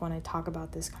light up when I talk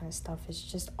about this kind of stuff. It's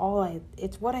just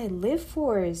it's what I live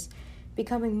for, is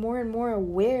becoming more and more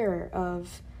aware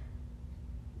of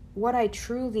what I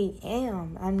truly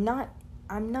am. I'm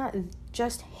not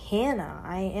just Hannah.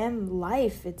 I am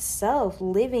life itself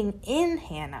living in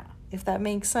Hannah, if that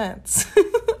makes sense.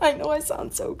 I know I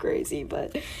sound so crazy,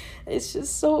 but it's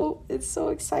so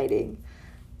exciting.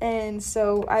 And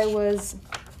so I was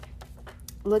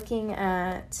looking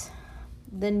at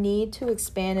the need to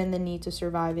expand and the need to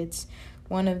survive. It's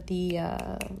one of the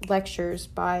lectures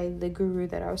by the guru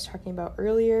that I was talking about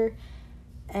earlier.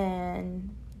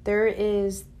 And there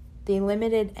is the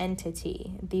limited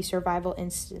entity, the survival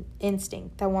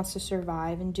instinct that wants to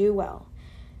survive and do well.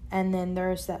 And then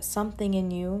there's that something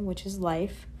in you, which is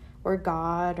life or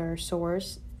God or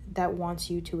source, that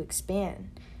wants you to expand.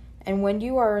 And when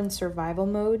you are in survival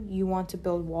mode, you want to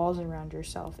build walls around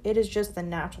yourself. It is just the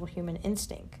natural human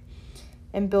instinct.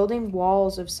 And building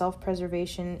walls of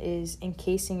self-preservation is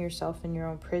encasing yourself in your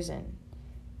own prison.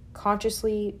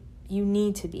 Consciously you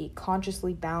need to be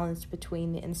consciously balanced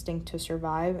between the instinct to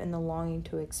survive and the longing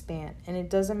to expand. And it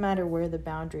doesn't matter where the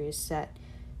boundary is set.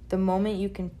 The moment you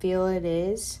can feel it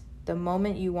is the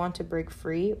moment you want to break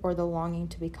free, or the longing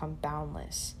to become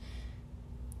boundless.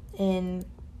 In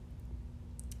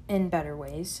better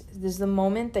ways, there's the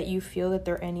moment that you feel that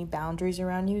there are any boundaries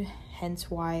around you, hence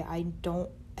why I don't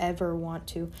ever want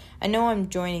to. I know I'm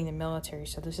joining the military,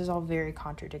 so this is all very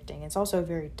contradicting. It's also a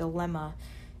very dilemma.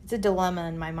 It's a dilemma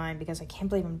in my mind because I can't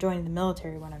believe I'm joining the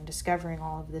military when I'm discovering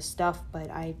all of this stuff,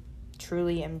 but I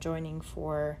truly am joining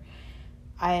for,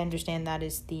 I understand that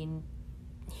is the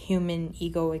human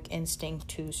egoic instinct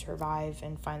to survive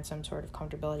and find some sort of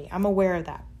comfortability. I'm aware of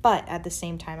that, but at the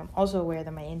same time, I'm also aware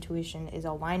that my intuition is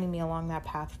aligning me along that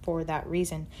path for that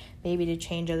reason. Maybe to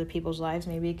change other people's lives,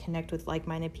 maybe to connect with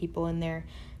like-minded people in there,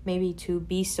 maybe to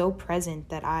be so present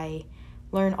that I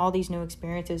learn all these new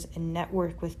experiences and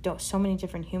network with so many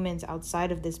different humans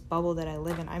outside of this bubble that I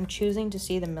live in. I'm choosing to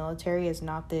see the military as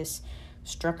not this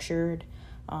structured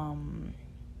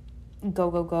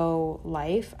go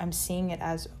life. I'm seeing it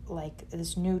as like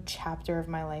this new chapter of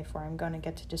my life where I'm going to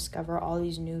get to discover all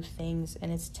these new things,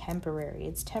 and it's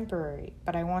temporary,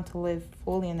 but I want to live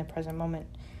fully in the present moment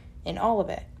in all of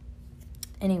it.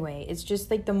 Anyway, it's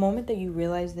just like the moment that you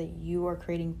realize that you are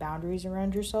creating boundaries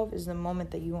around yourself is the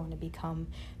moment that you want to become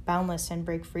boundless and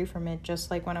break free from it.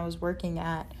 Just like when I was working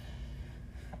at,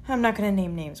 I'm not going to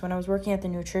name names, when I was working at the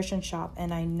nutrition shop,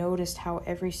 and I noticed how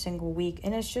every single week,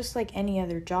 and it's just like any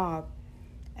other job,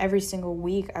 every single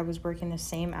week I was working the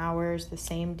same hours, the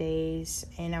same days,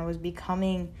 and I was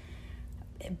becoming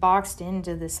boxed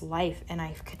into this life, and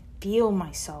I could feel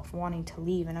myself wanting to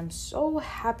leave. And I'm so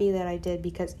happy that I did,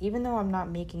 because even though I'm not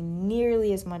making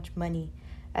nearly as much money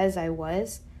as I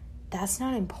was, that's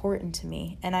not important to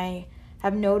me. And I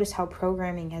have noticed how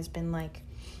programming has been like,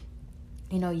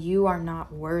 you know, you are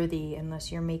not worthy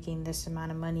unless you're making this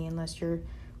amount of money, unless you're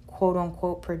quote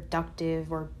unquote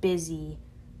productive or busy.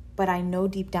 But I know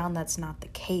deep down that's not the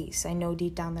case. I know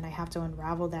deep down that I have to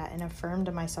unravel that and affirm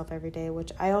to myself every day,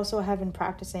 which I also have been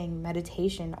practicing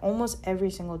meditation almost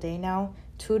every single day now,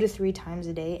 2 to 3 times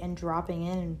a day, and dropping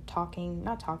in and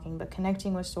but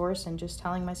connecting with source and just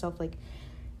telling myself, like,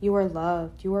 you are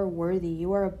loved, you are worthy,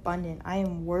 you are abundant, I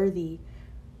am worthy.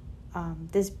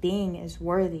 This being is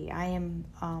worthy. I am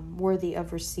worthy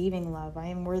of receiving love. I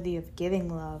am worthy of giving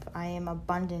love. I am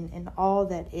abundant in all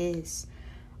that is.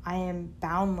 I am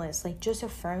boundless, like just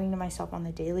affirming to myself on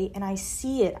the daily. And I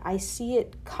see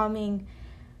it coming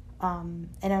and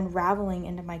unraveling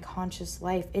into my conscious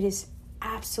life. It is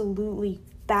absolutely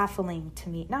baffling to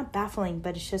me. Not baffling,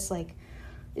 but it's just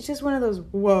one of those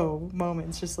whoa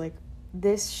moments. Just like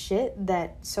this shit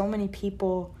that so many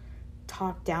people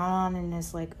talk down on and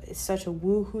is like, it's such a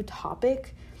woohoo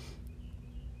topic,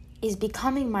 is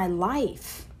becoming my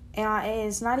life. And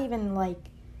it's not even like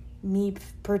me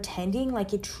pretending,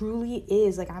 like it truly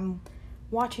is. Like I'm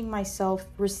watching myself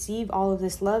receive all of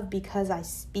this love because I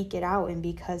speak it out and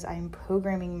because I'm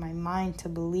programming my mind to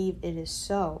believe it is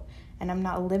so. And I'm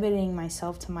not limiting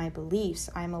myself to my beliefs.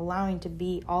 I'm allowing to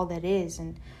be all that is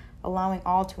and allowing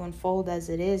all to unfold as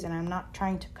it is. And I'm not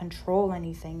trying to control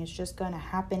anything. It's just going to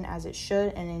happen as it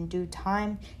should and in due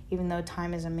time, even though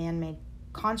time is a man-made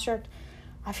construct.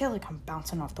 I feel like I'm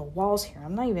bouncing off the walls here.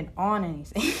 I'm not even on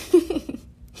anything.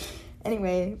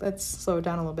 Anyway, let's slow it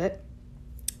down a little bit.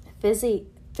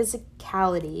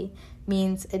 Physicality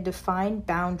means a defined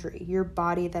boundary, your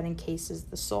body that encases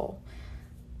the soul.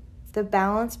 The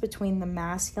balance between the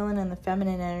masculine and the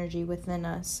feminine energy within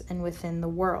us and within the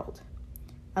world.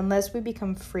 Unless we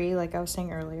become free, like I was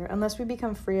saying earlier, unless we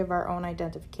become free of our own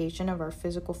identification of our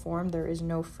physical form, there is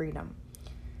no freedom.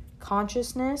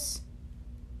 Consciousness...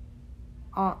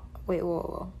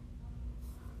 Whoa,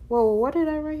 what did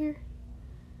I write here?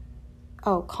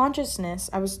 Oh,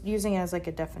 consciousness, I was using it as like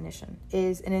a definition,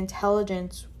 is an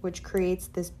intelligence which creates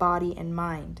this body and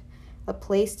mind, a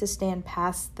place to stand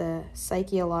past the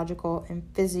psychological and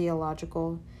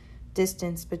physiological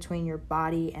distance between your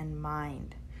body and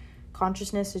mind.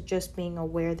 Consciousness is just being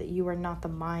aware that you are not the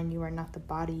mind, you are not the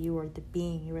body, you are the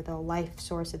being, you are the life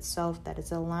source itself that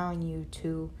is allowing you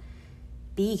to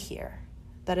be here,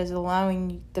 that is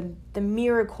allowing the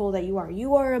miracle that you are.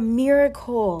 You are a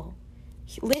miracle.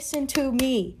 Listen to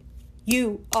me.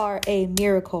 You are a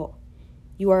miracle.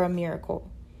 You are a miracle.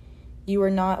 You are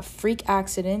not a freak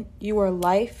accident. You are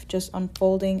life just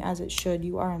unfolding as it should.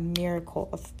 You are a miracle.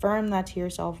 Affirm that to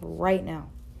yourself right now.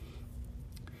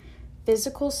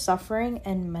 Physical suffering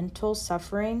and mental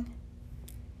suffering.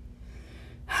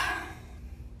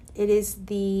 It is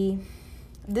the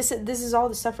This is all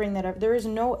the suffering there is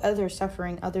no other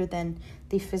suffering other than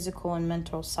the physical and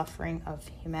mental suffering of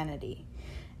humanity.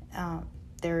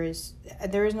 There is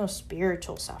no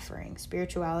spiritual suffering.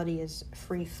 Spirituality is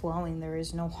free flowing. There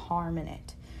is no harm in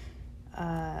it.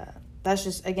 That's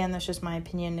just my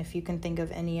opinion. If you can think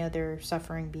of any other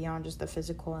suffering beyond just the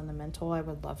physical and the mental, I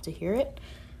would love to hear it.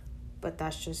 But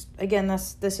this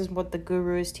is what the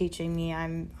guru is teaching me.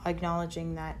 I'm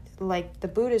acknowledging that, like the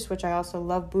Buddhists, which I also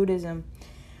love Buddhism,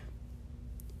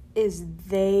 is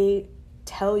they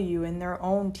tell you in their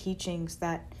own teachings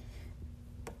that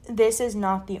this is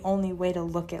not the only way to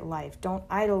look at life. Don't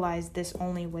idolize this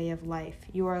only way of life.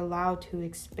 You are allowed to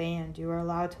expand. You are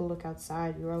allowed to look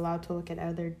outside. You are allowed to look at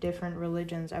other different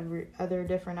religions, other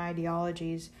different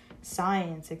ideologies,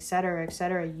 science, etc.,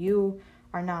 etc. You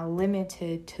are not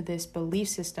limited to this belief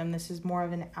system. This is more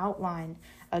of an outline,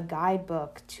 a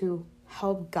guidebook to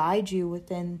help guide you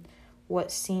within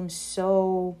what seems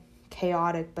so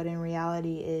chaotic, but in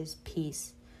reality is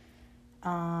peace.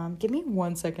 Give me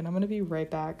 1 second. I'm going to be right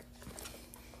back.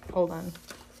 Hold on.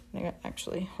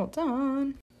 Hold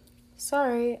on.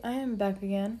 Sorry, I am back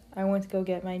again. I went to go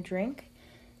get my drink.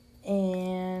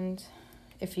 And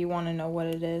if you want to know what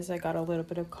it is, I got a little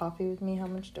bit of coffee with me. How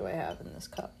much do I have in this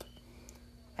cup?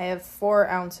 I have 4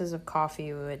 ounces of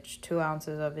coffee, which 2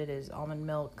 ounces of it is almond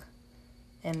milk.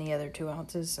 And the other 2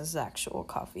 ounces is actual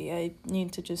coffee. I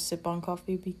need to just sip on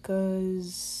coffee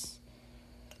because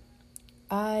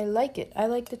I like it. I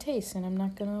like the taste, and I'm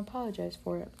not going to apologize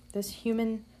for it. This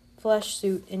human flesh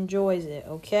suit enjoys it,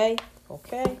 okay?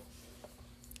 Okay?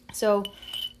 So,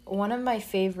 one of my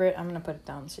favorite... I'm going to put it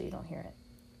down so you don't hear it.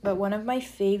 But one of my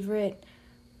favorite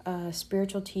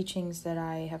spiritual teachings that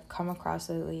I have come across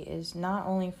lately is not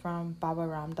only from Baba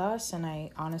Ram Dass, and I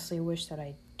honestly wish that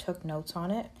I took notes on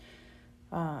it,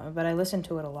 but I listen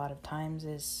to it a lot of times,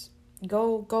 is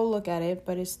go look at it,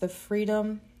 but it's the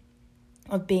freedom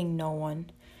of being no one.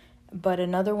 But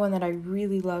another one that I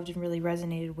really loved and really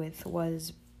resonated with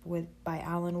was by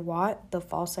Alan Watt, The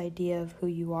False Idea of Who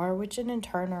You Are, which in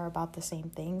turn are about the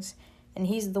same things. And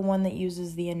he's the one that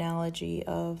uses the analogy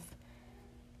of,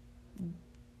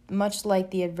 much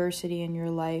like the adversity in your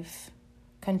life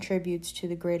contributes to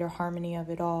the greater harmony of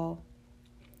it all,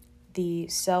 the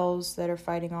cells that are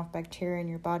fighting off bacteria in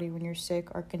your body when you're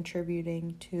sick are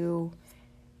contributing to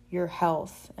your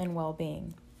health and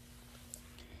well-being.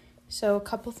 So a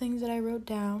couple things that I wrote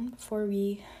down before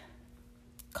we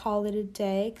call it a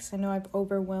day, because I know I've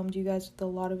overwhelmed you guys with a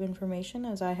lot of information,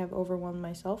 as I have overwhelmed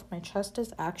myself. My chest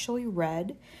is actually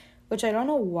red, which I don't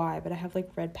know why, but I have like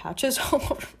red patches all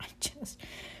over my chest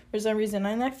for some reason,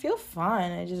 and I feel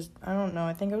fine. I don't know.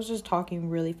 I think I was just talking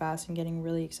really fast and getting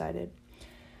really excited.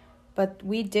 But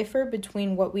we differ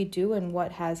between what we do and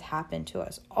what has happened to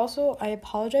us. Also, I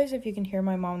apologize if you can hear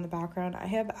my mom in the background. I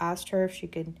have asked her if she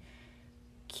could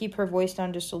keep her voice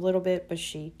down just a little bit, but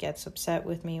she gets upset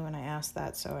with me when I ask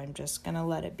that, so I'm just gonna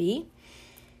let it be.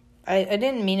 I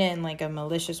didn't mean it in like a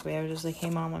malicious way. I was just like, hey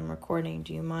mom, I'm recording,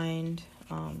 do you mind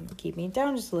keeping it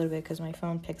down just a little bit, because my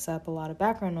phone picks up a lot of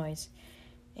background noise.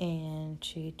 And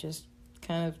she just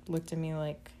kind of looked at me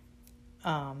like,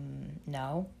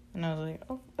 no. And I was like,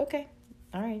 oh, okay,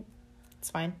 all right, it's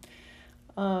fine.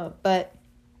 But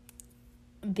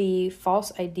the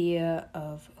false idea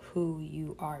of who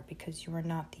you are, because you are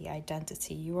not the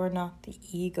identity, you are not the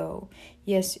ego.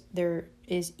 Yes, there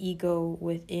is ego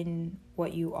within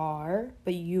what you are,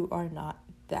 but you are not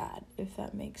that, if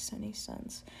that makes any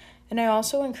sense. And I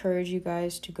also encourage you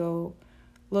guys to go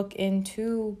look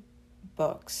into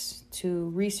books, to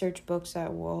research books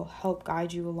that will help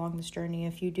guide you along this journey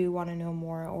if you do want to know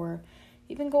more, or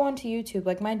even go onto YouTube.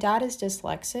 Like, my dad is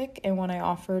dyslexic, and when I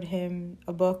offered him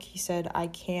a book, he said, I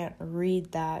can't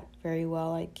read that very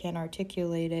well. I can't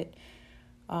articulate it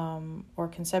or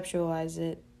conceptualize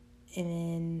it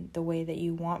in the way that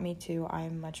you want me to.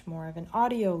 I'm much more of an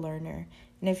audio learner.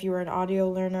 And if you are an audio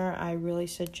learner, I really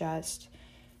suggest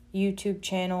YouTube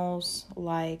channels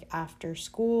like After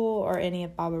School, or any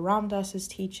of Baba Ram Dass's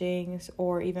teachings,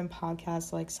 or even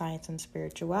podcasts like Science and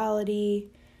Spirituality,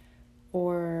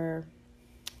 or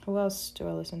who else do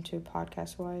I listen to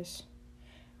podcast-wise?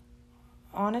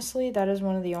 Honestly, that is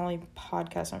one of the only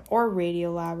podcasts, or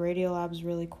Radiolab. Radiolab is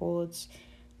really cool. It's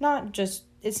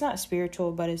not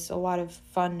spiritual, but it's a lot of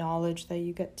fun knowledge that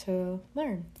you get to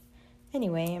learn.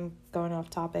 Anyway, I'm going off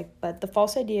topic, but the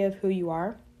false idea of who you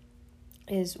are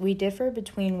is we differ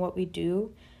between what we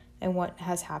do and what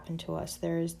has happened to us.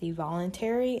 There is the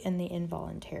voluntary and the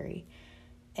involuntary.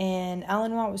 And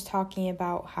Alan Watt was talking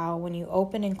about how when you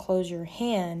open and close your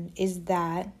hand, is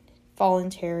that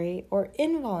voluntary or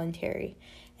involuntary?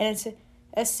 And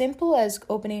as simple as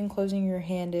opening and closing your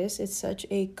hand is, it's such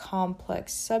a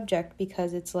complex subject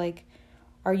because it's like,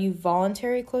 are you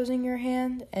voluntary closing your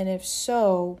hand? And if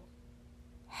so,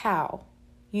 how?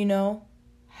 You know?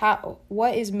 How?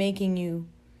 What is making you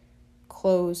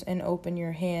close and open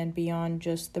your hand beyond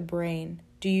just the brain?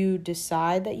 Do you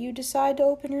decide to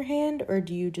open your hand, or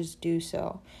do you just do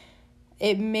so?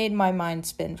 It made my mind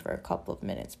spin for a couple of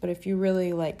minutes, but if you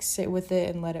really like sit with it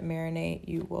and let it marinate,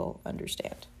 you will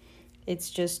understand.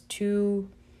 It's just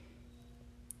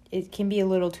it can be a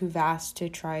little too vast to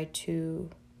try to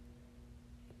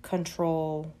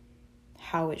control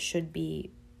how it should be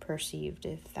perceived,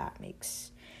 if that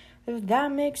makes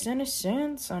any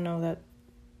sense. I know that,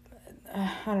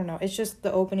 I don't know, it's just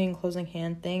the opening and closing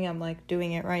hand thing. I'm like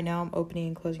doing it right now. I'm opening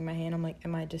and closing my hand. I'm like,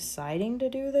 am I deciding to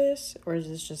do this, or is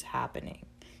this just happening?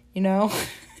 You know?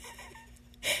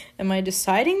 Am I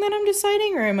deciding that I'm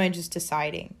deciding, or am I just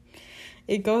deciding?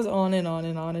 It goes on and on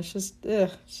and on. It's just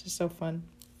so fun.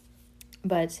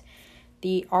 But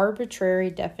the arbitrary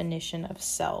definition of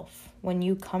self, when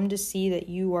you come to see that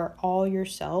you are all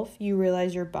yourself, you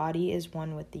realize your body is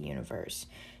one with the universe.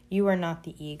 You are not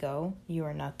the ego. You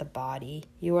are not the body.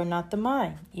 You are not the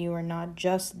mind. You are not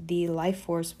just the life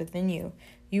force within you.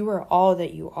 You are all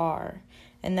that you are.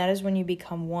 And that is when you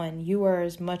become one. You are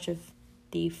as much of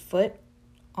the foot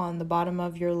on the bottom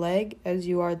of your leg as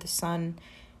you are the sun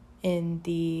in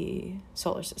the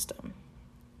solar system.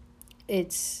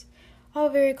 It's all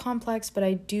very complex, but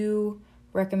I do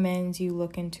recommend you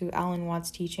look into Alan Watts'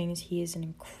 teachings. He is an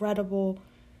incredible,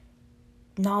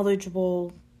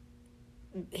 knowledgeable,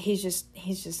 he's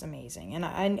just amazing. And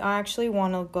I actually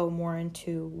want to go more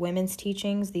into women's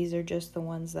teachings. These are just the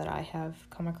ones that I have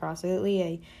come across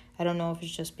lately. I don't know if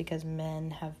it's just because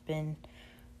men have been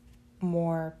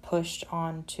more pushed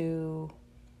onto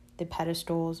the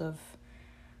pedestals of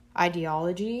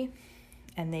ideology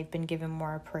and they've been given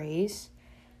more praise.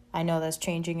 I know that's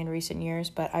changing in recent years,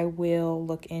 but I will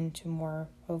look into more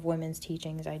of women's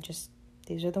teachings.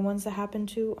 These are the ones that happen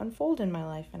to unfold in my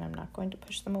life, and I'm not going to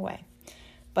push them away.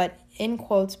 But in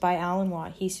quotes by Alan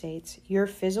Watt, he states, your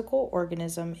physical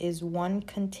organism is one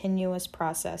continuous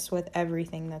process with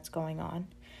everything that's going on.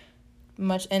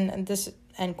 And this,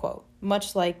 end quote,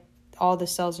 much like all the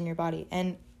cells in your body.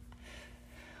 And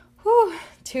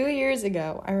 2 years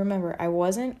ago, I remember I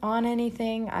wasn't on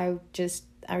anything. I was just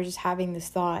having this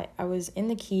thought. I was in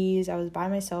the Keys. I was by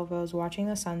myself. I was watching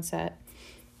the sunset.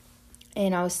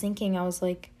 And I was thinking, I was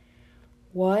like,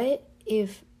 what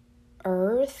if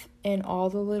Earth and all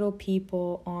the little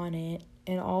people on it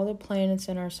and all the planets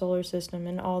in our solar system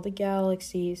and all the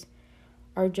galaxies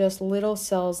are just little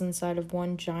cells inside of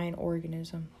one giant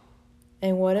organism?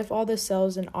 And what if all the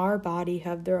cells in our body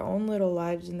have their own little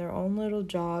lives and their own little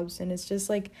jobs? And it's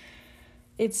just like,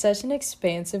 it's such an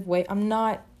expansive way. I'm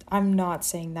not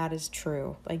saying that is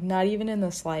true, like not even in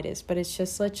the slightest, but it's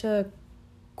just such a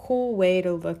cool way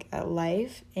to look at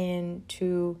life and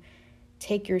to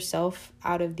take yourself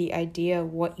out of the idea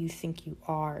of what you think you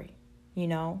are. You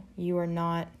know, you are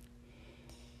not,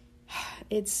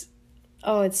 it's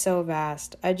so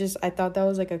vast. I thought that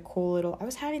was like a cool little, I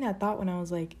was having that thought when I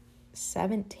was like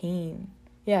 17.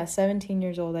 Yeah, 17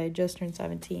 years old. I had just turned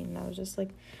 17. And I was just like,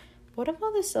 what if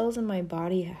all the cells in my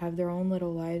body have their own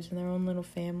little lives and their own little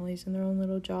families and their own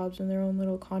little jobs and their own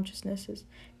little consciousnesses?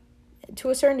 To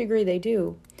a certain degree, they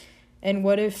do. And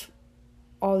what if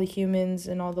all the humans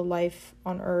and all the life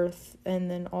on Earth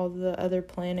and then all the other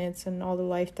planets and all the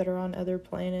life that are on other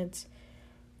planets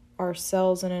are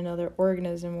cells in another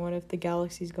organism? What if the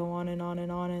galaxies go on and on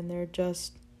and on and they're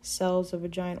just cells of a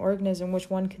giant organism, which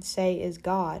one could say is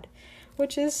God?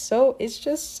 It's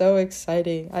just so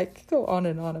exciting. I could go on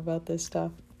and on about this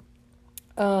stuff.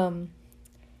 Back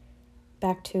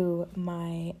to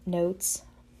my notes.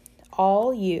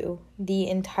 All you, the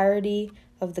entirety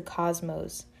of the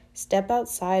cosmos, step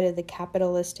outside of the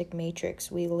capitalistic matrix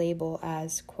we label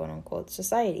as quote-unquote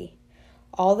society.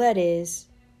 All that is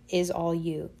all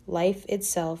you. Life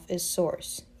itself is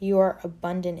source. You are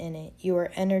abundant in it. You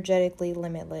are energetically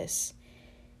limitless.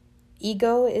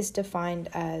 Ego is defined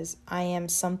as I am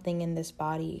something in this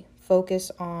body.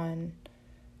 Focus on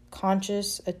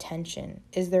conscious attention.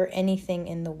 Is there anything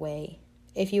in the way?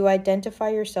 If you identify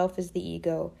yourself as the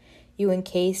ego, you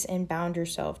encase and bound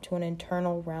yourself to an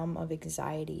internal realm of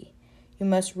anxiety. You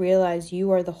must realize you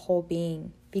are the whole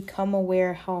being. Become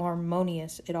aware how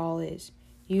harmonious it all is.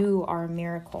 You are a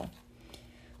miracle.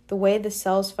 The way the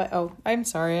cells fight... Oh, I'm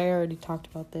sorry. I already talked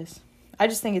about this. I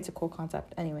just think it's a cool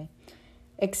concept. Anyway.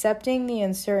 Accepting the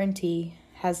uncertainty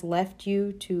has left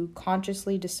you to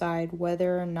consciously decide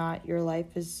whether or not your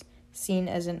life is seen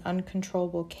as an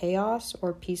uncontrollable chaos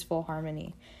or peaceful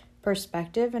harmony.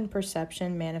 Perspective and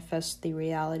perception manifest the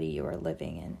reality you are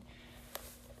living in.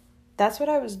 That's what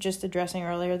I was just addressing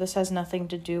earlier. This has nothing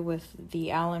to do with the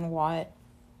Alan Watt.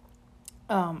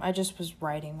 I just was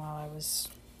writing while I was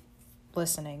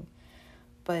listening.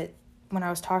 But when I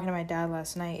was talking to my dad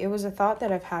last night, it was a thought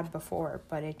that I've had before,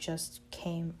 but it just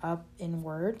came up in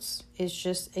words. It's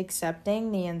just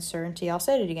accepting the uncertainty. I'll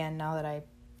say it again now that I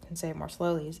can say it more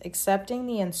slowly. Is accepting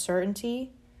the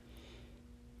uncertainty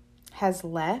has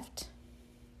left.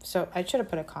 So I should have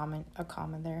put a comma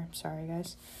there. Sorry,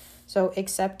 guys. So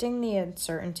accepting the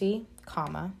uncertainty,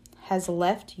 comma, has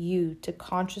left you to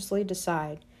consciously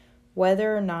decide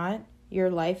whether or not your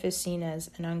life is seen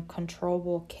as an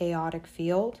uncontrollable chaotic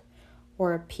field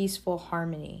or a peaceful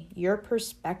harmony. Your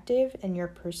perspective and your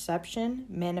perception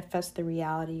manifest the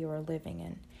reality you are living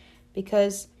in.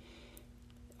 Because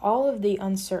all of the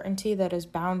uncertainty that is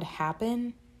bound to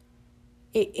happen,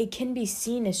 it can be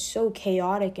seen as so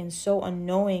chaotic and so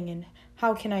unknowing, and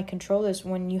how can I control this,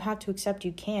 when you have to accept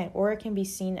you can't. Or it can be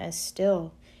seen as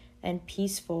still and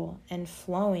peaceful and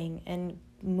flowing and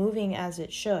moving as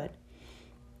it should.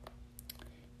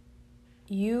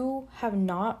 You have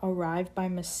not arrived by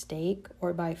mistake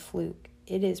or by fluke.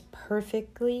 It is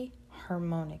perfectly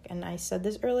harmonic. And I said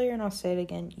this earlier and I'll say it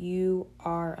again. You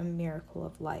are a miracle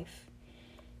of life.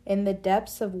 In the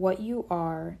depths of what you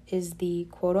are is the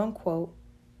quote,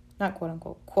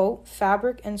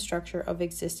 fabric and structure of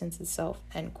existence itself,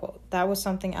 end quote. That was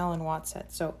something Alan Watts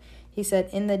said. So he said,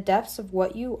 in the depths of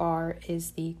what you are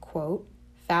is the, quote,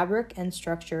 fabric and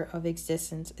structure of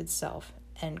existence itself,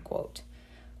 end quote.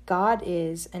 God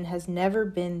is and has never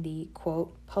been the,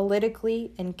 quote,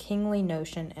 politically and kingly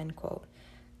notion, end quote.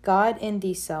 God in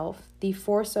the self, the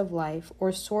force of life,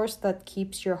 or source that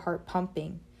keeps your heart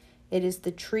pumping. It is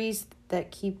the trees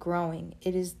that keep growing.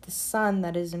 It is the sun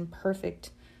that is in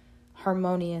perfect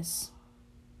harmonious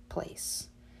place.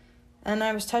 And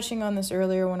I was touching on this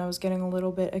earlier when I was getting a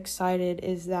little bit excited,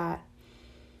 is that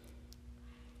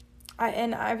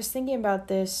I was thinking about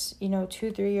this,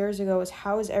 2-3 years ago, is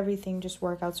how does everything just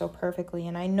work out so perfectly?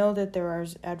 And I know that there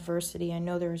is adversity, I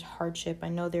know there is hardship, I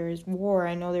know there is war,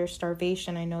 I know there's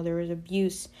starvation, I know there is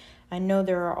abuse, I know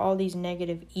there are all these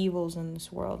negative evils in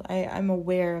this world. I'm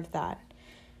aware of that.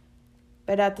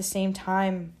 But at the same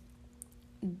time,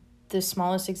 the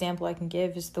smallest example I can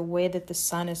give is the way that the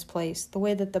sun is placed, the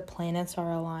way that the planets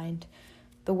are aligned,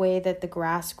 the way that the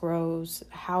grass grows,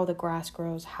 how the grass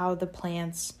grows, how the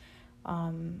plants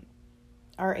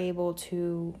are able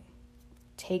to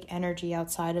take energy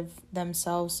outside of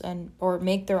themselves or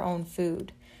make their own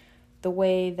food, the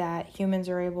way that humans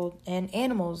are able and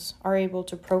animals are able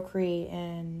to procreate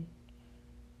and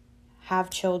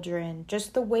have children.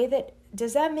 Just the way that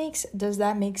does that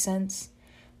make sense?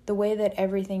 The way that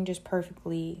everything just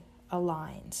perfectly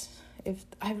aligns.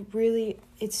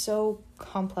 It's so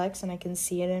complex and I can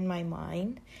see it in my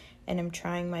mind and I'm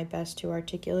trying my best to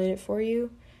articulate it for you.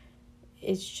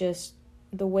 It's just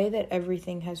the way that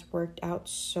everything has worked out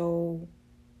so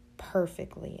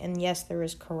perfectly. And yes, there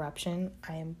is corruption.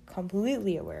 I am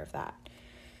completely aware of that.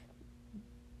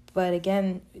 But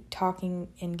again, talking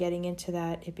and getting into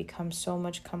that, it becomes so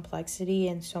much complexity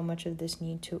and so much of this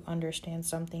need to understand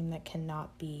something that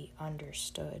cannot be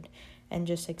understood, and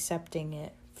just accepting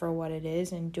it for what it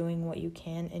is and doing what you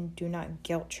can, and do not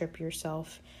guilt trip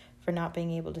yourself for not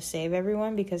being able to save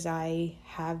everyone, because I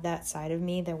have that side of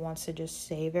me that wants to just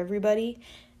save everybody,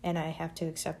 and I have to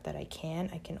accept that I can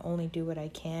only do what I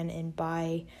can, and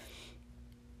by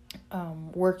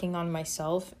working on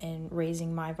myself and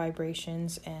raising my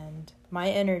vibrations and my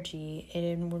energy,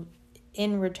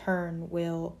 in return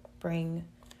will bring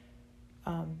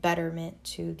betterment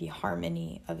to the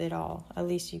harmony of it all. At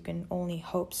least you can only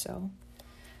hope so.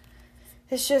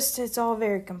 It's all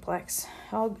very complex.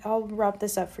 I'll wrap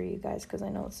this up for you guys because I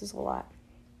know this is a lot.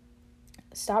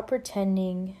 Stop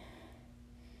pretending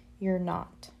you're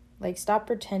not. Stop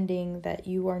pretending that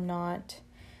you are not.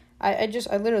 I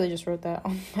literally just wrote that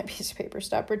on my piece of paper.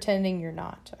 Stop pretending you're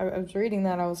not. I was reading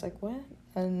that. I was like, what?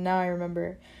 And now I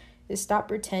remember. Stop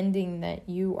pretending that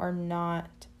you are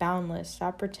not boundless.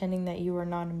 Stop pretending that you are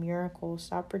not a miracle.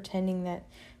 Stop pretending that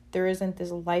there isn't this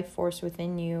life force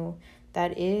within you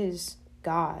that is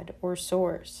God or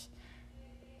source.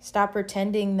 Stop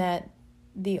pretending that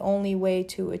the only way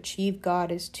to achieve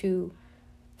God is to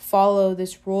follow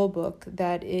this rule book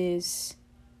that is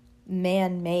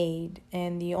man-made,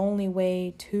 and the only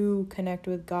way to connect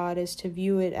with God is to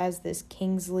view it as this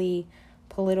kingly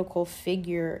political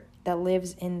figure that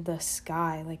lives in the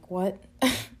sky. What?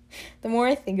 The more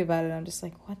I think about it, I'm just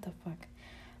like, what the fuck?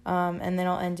 And then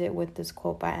I'll end it with this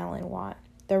quote by Alan Watt.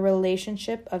 The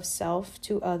relationship of self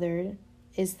to other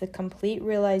is the complete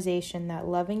realization that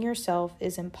loving yourself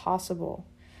is impossible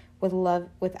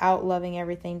without loving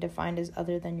everything defined as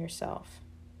other than yourself.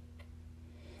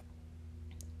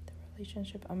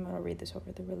 I'm going to read this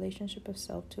over. The relationship of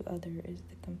self to other is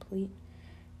the complete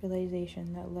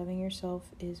realization that loving yourself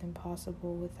is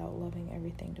impossible without loving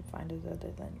everything defined as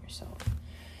other than yourself.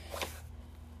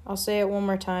 I'll say it one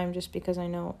more time just because I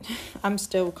know I'm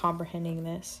still comprehending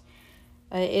this.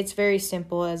 It's very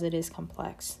simple as it is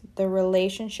complex. The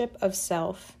relationship of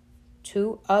self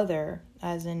to other,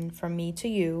 as in from me to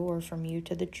you, or from you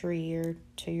to the tree, or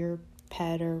to your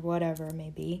pet, or whatever it may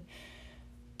be.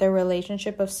 The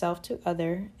relationship of self to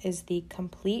other is the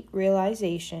complete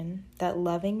realization that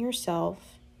loving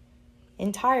yourself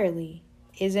entirely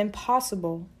is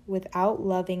impossible without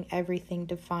loving everything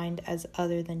defined as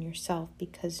other than yourself,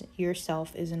 because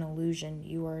yourself is an illusion.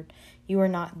 You are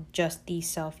not just the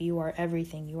self. You are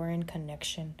everything. You are in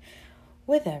connection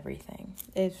with everything.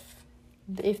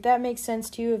 If that makes sense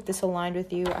to you, if this aligned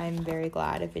with you, I'm very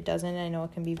glad. If it doesn't, I know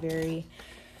it can be very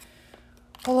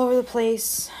all over the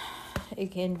place.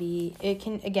 It can be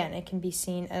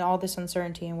seen, and all this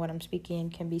uncertainty in what I'm speaking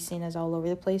can be seen as all over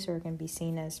the place, or it can be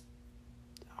seen as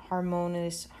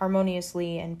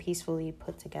harmoniously and peacefully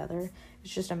put together.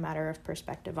 It's just a matter of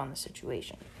perspective on the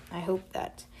situation.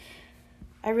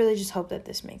 I really just hope that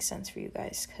this makes sense for you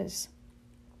guys, because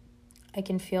I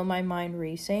can feel my mind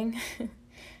racing.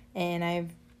 And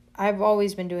I've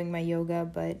always been doing my yoga,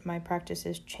 but my practice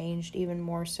has changed even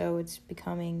more so. It's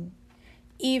becoming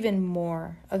even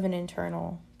more of an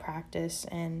internal practice,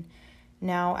 and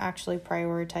now actually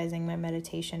prioritizing my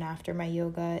meditation after my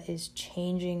yoga is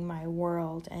changing my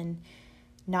world, and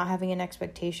not having an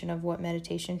expectation of what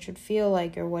meditation should feel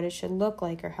like, or what it should look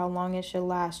like, or how long it should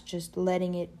last. Just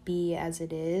letting it be as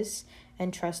it is,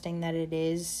 and trusting that it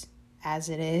is as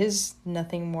it is,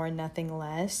 nothing more, nothing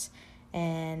less.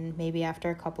 And maybe after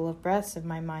a couple of breaths, if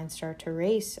my mind start to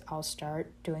race, I'll start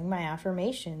doing my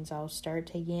affirmations. I'll start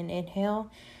taking an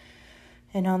inhale,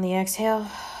 and on the exhale,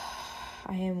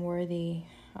 I am worthy.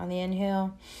 On the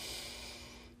inhale,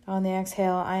 on the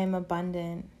exhale, I am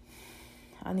abundant.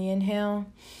 On the inhale,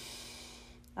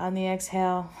 on the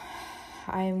exhale,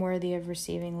 I am worthy of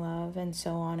receiving love, and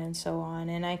so on and so on.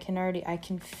 And I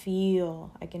can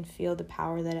feel the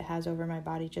power that it has over my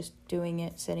body, just doing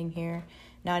it, sitting here,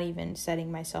 not even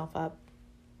setting myself up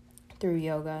through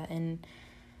yoga. And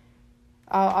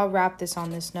I'll wrap this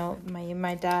on this note.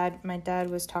 My dad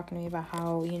was talking to me about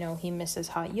how, he misses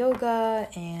hot yoga,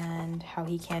 and how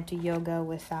he can't do yoga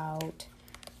without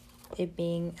it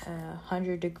being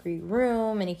 100-degree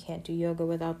room, and he can't do yoga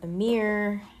without the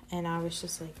mirror. And I was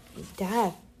just like,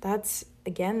 Dad,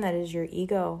 that is your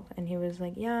ego. And he was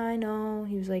like, yeah, I know.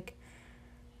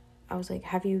 I was like,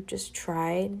 have you just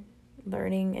tried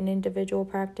learning an individual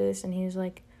practice? And he was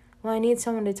like, well, I need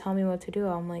someone to tell me what to do.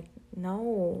 I'm like,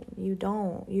 no, you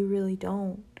don't. You really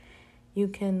don't. You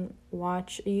can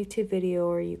watch a YouTube video,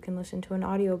 or you can listen to an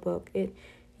audiobook.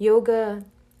 Yoga,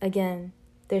 again,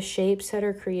 the shapes that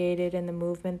are created and the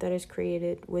movement that is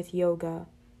created with yoga,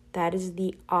 that is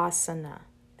the asana.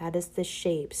 That is the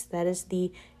shapes. That is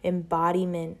the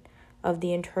embodiment of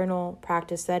the internal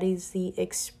practice. That is the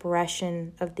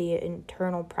expression of the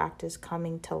internal practice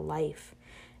coming to life.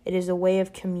 It is a way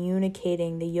of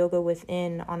communicating the yoga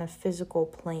within on a physical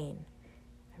plane.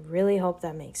 I really hope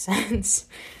that makes sense.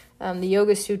 The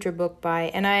Yoga Sutra book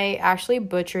and I actually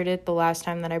butchered it the last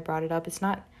time that I brought it up. It's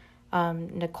not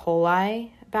Nikolai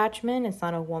Bachman. It's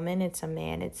not a woman. It's a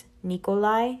man. It's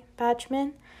Nikolai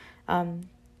Bachman.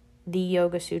 The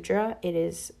Yoga Sutra. It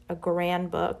is a grand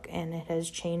book, and it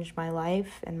has changed my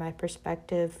life and my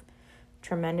perspective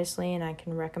tremendously, and I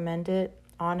can recommend it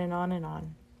on and on and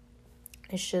on.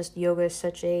 It's just, yoga is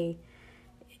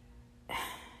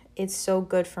it's so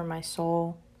good for my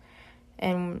soul.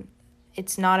 And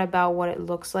it's not about what it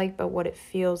looks like, but what it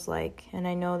feels like. And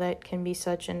I know that can be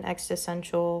such an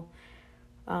existential,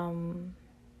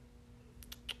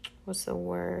 what's the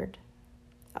word?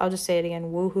 I'll just say it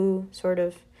again, woohoo sort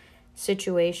of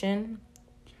situation.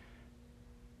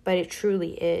 But it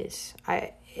truly is.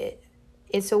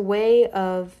 It's a way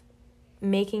of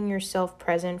making yourself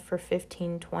present for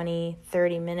 15, 20,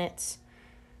 30 minutes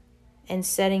and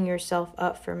setting yourself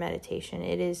up for meditation.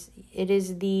 It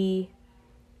is the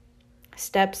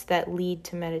steps that lead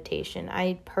to meditation.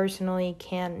 I personally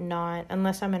cannot,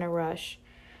 unless I'm in a rush,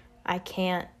 I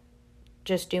can't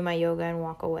just do my yoga and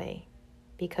walk away,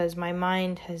 because my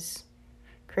mind has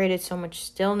created so much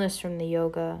stillness from the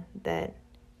yoga that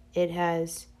it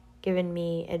has given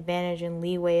me advantage and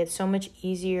leeway. It's so much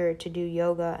easier to do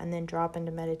yoga and then drop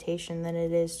into meditation than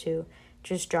it is to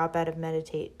just drop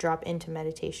into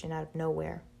meditation out of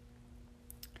nowhere.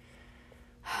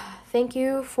 Thank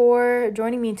you for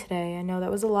joining me today. I know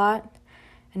that was a lot.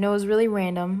 I know it was really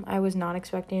random. I was not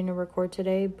expecting to record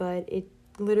today, but it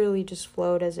literally just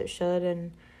flowed as it should,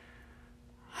 and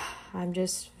I'm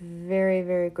just very,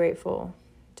 very grateful.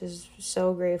 Just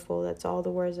so grateful. That's all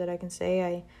the words that I can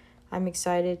say. I'm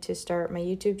excited to start my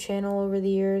YouTube channel over the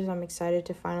years. I'm excited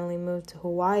to finally move to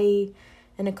Hawaii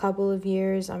in a couple of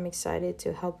years. I'm excited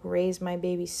to help raise my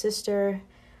baby sister.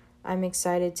 I'm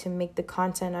excited to make the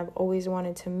content I've always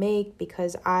wanted to make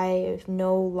because I am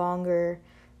no longer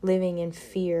living in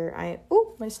fear.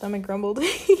 My stomach grumbled.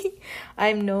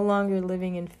 I'm no longer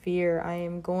living in fear. I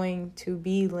am going to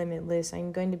be limitless.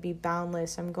 I'm going to be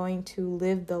boundless. I'm going to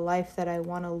live the life that I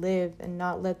want to live and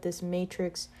not let this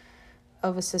matrix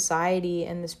of a society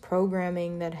and this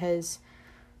programming that has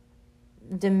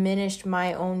diminished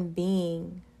my own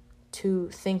being to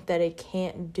think that it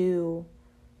can't do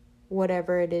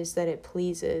whatever it is that it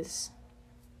pleases.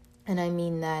 And I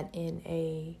mean that in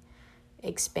a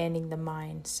expanding the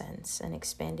mind sense and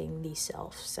expanding the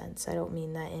self sense. I don't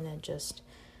mean that in a just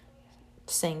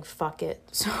saying fuck it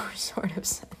sort of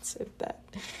sense,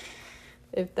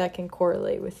 if that can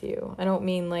correlate with you. I don't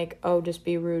mean like, oh, just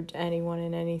be rude to anyone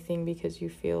and anything because you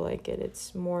feel like it.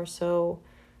 It's more so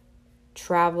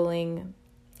traveling.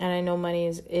 And I know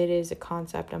it is a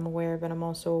concept I'm aware of, and I'm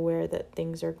also aware that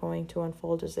things are going to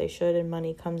unfold as they should, and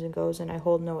money comes and goes, and I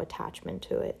hold no attachment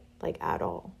to it, like, at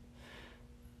all.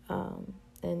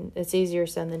 And it's easier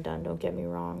said than done, don't get me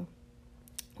wrong.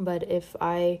 But if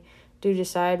I do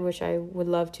decide, which I would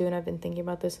love to, and I've been thinking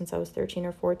about this since I was 13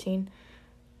 or 14,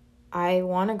 I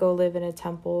want to go live in a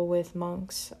temple with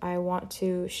monks. I want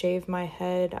to shave my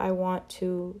head. I want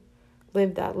to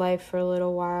live that life for a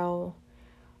little while.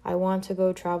 I want to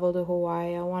go travel to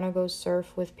Hawaii. I want to go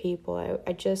surf with people.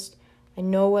 I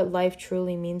know what life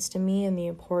truly means to me and the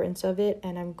importance of it,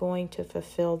 and I'm going to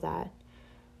fulfill that.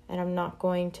 And I'm not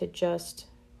going to just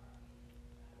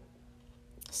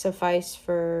suffice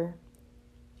for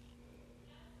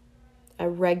a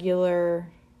regular,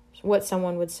 what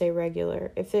someone would say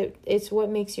regular. If it's what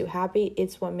makes you happy,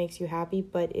 it's what makes you happy,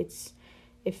 but it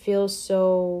feels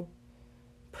so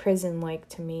prison-like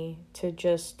to me to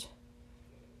just...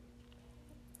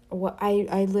 I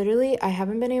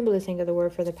haven't been able to think of the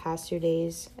word for the past 2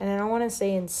 days, and I don't want to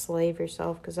say enslave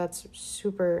yourself because that's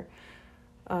super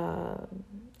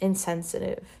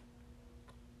insensitive,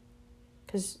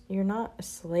 because you're not a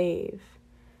slave.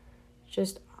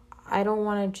 I don't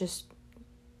want to just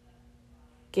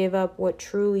give up what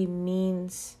truly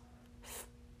means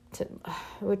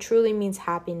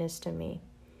happiness to me.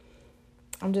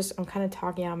 I'm kind of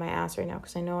talking out my ass right now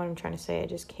because I know what I'm trying to say. I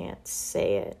just can't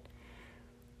say it.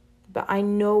 But I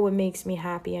know what makes me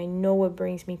happy. I know what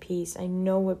brings me peace. I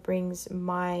know what brings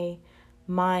my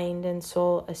mind and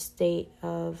soul a state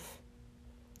of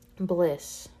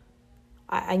bliss.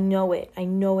 I know it. I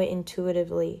know it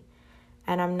intuitively.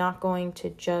 And I'm not going to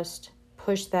just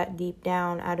push that deep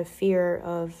down out of fear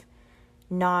of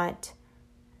not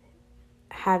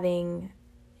having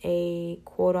a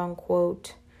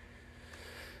quote-unquote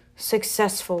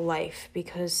successful life,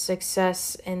 because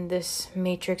success in this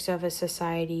matrix of a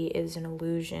society is an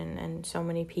illusion, and so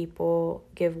many people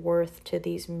give worth to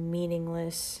these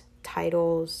meaningless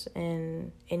titles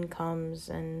and incomes.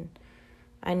 And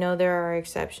I know there are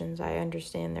exceptions. I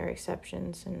understand there are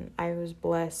exceptions, and I was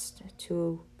blessed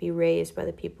to be raised by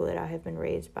the people that I have been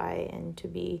raised by and to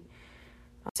be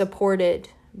supported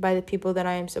by the people that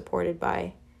I am supported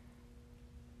by.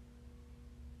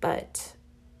 But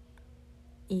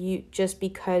just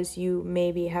because you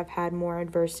maybe have had more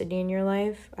adversity in your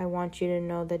life, I want you to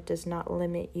know that does not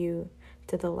limit you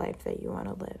to the life that you want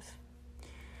to live.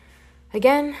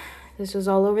 Again, this was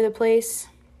all over the place,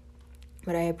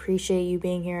 but I appreciate you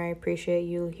being here. I appreciate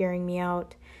you hearing me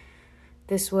out.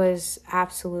 This was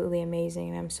absolutely amazing,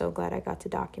 and I'm so glad I got to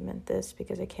document this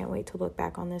because I can't wait to look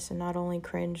back on this and not only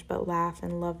cringe, but laugh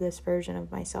and love this version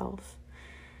of myself.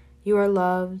 You are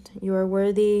loved. You are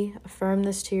worthy. Affirm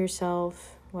this to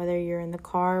yourself, whether you're in the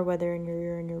car, whether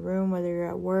you're in your room, whether you're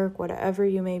at work, whatever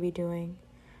you may be doing.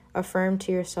 Affirm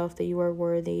to yourself that you are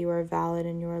worthy, you are valid,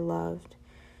 and you are loved.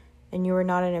 And you are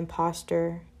not an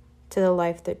imposter to the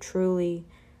life that truly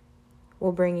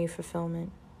will bring you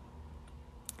fulfillment.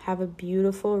 Have a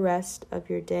beautiful rest of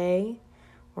your day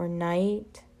or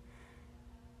night,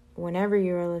 whenever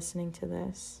you are listening to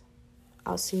this.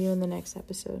 I'll see you in the next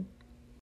episode.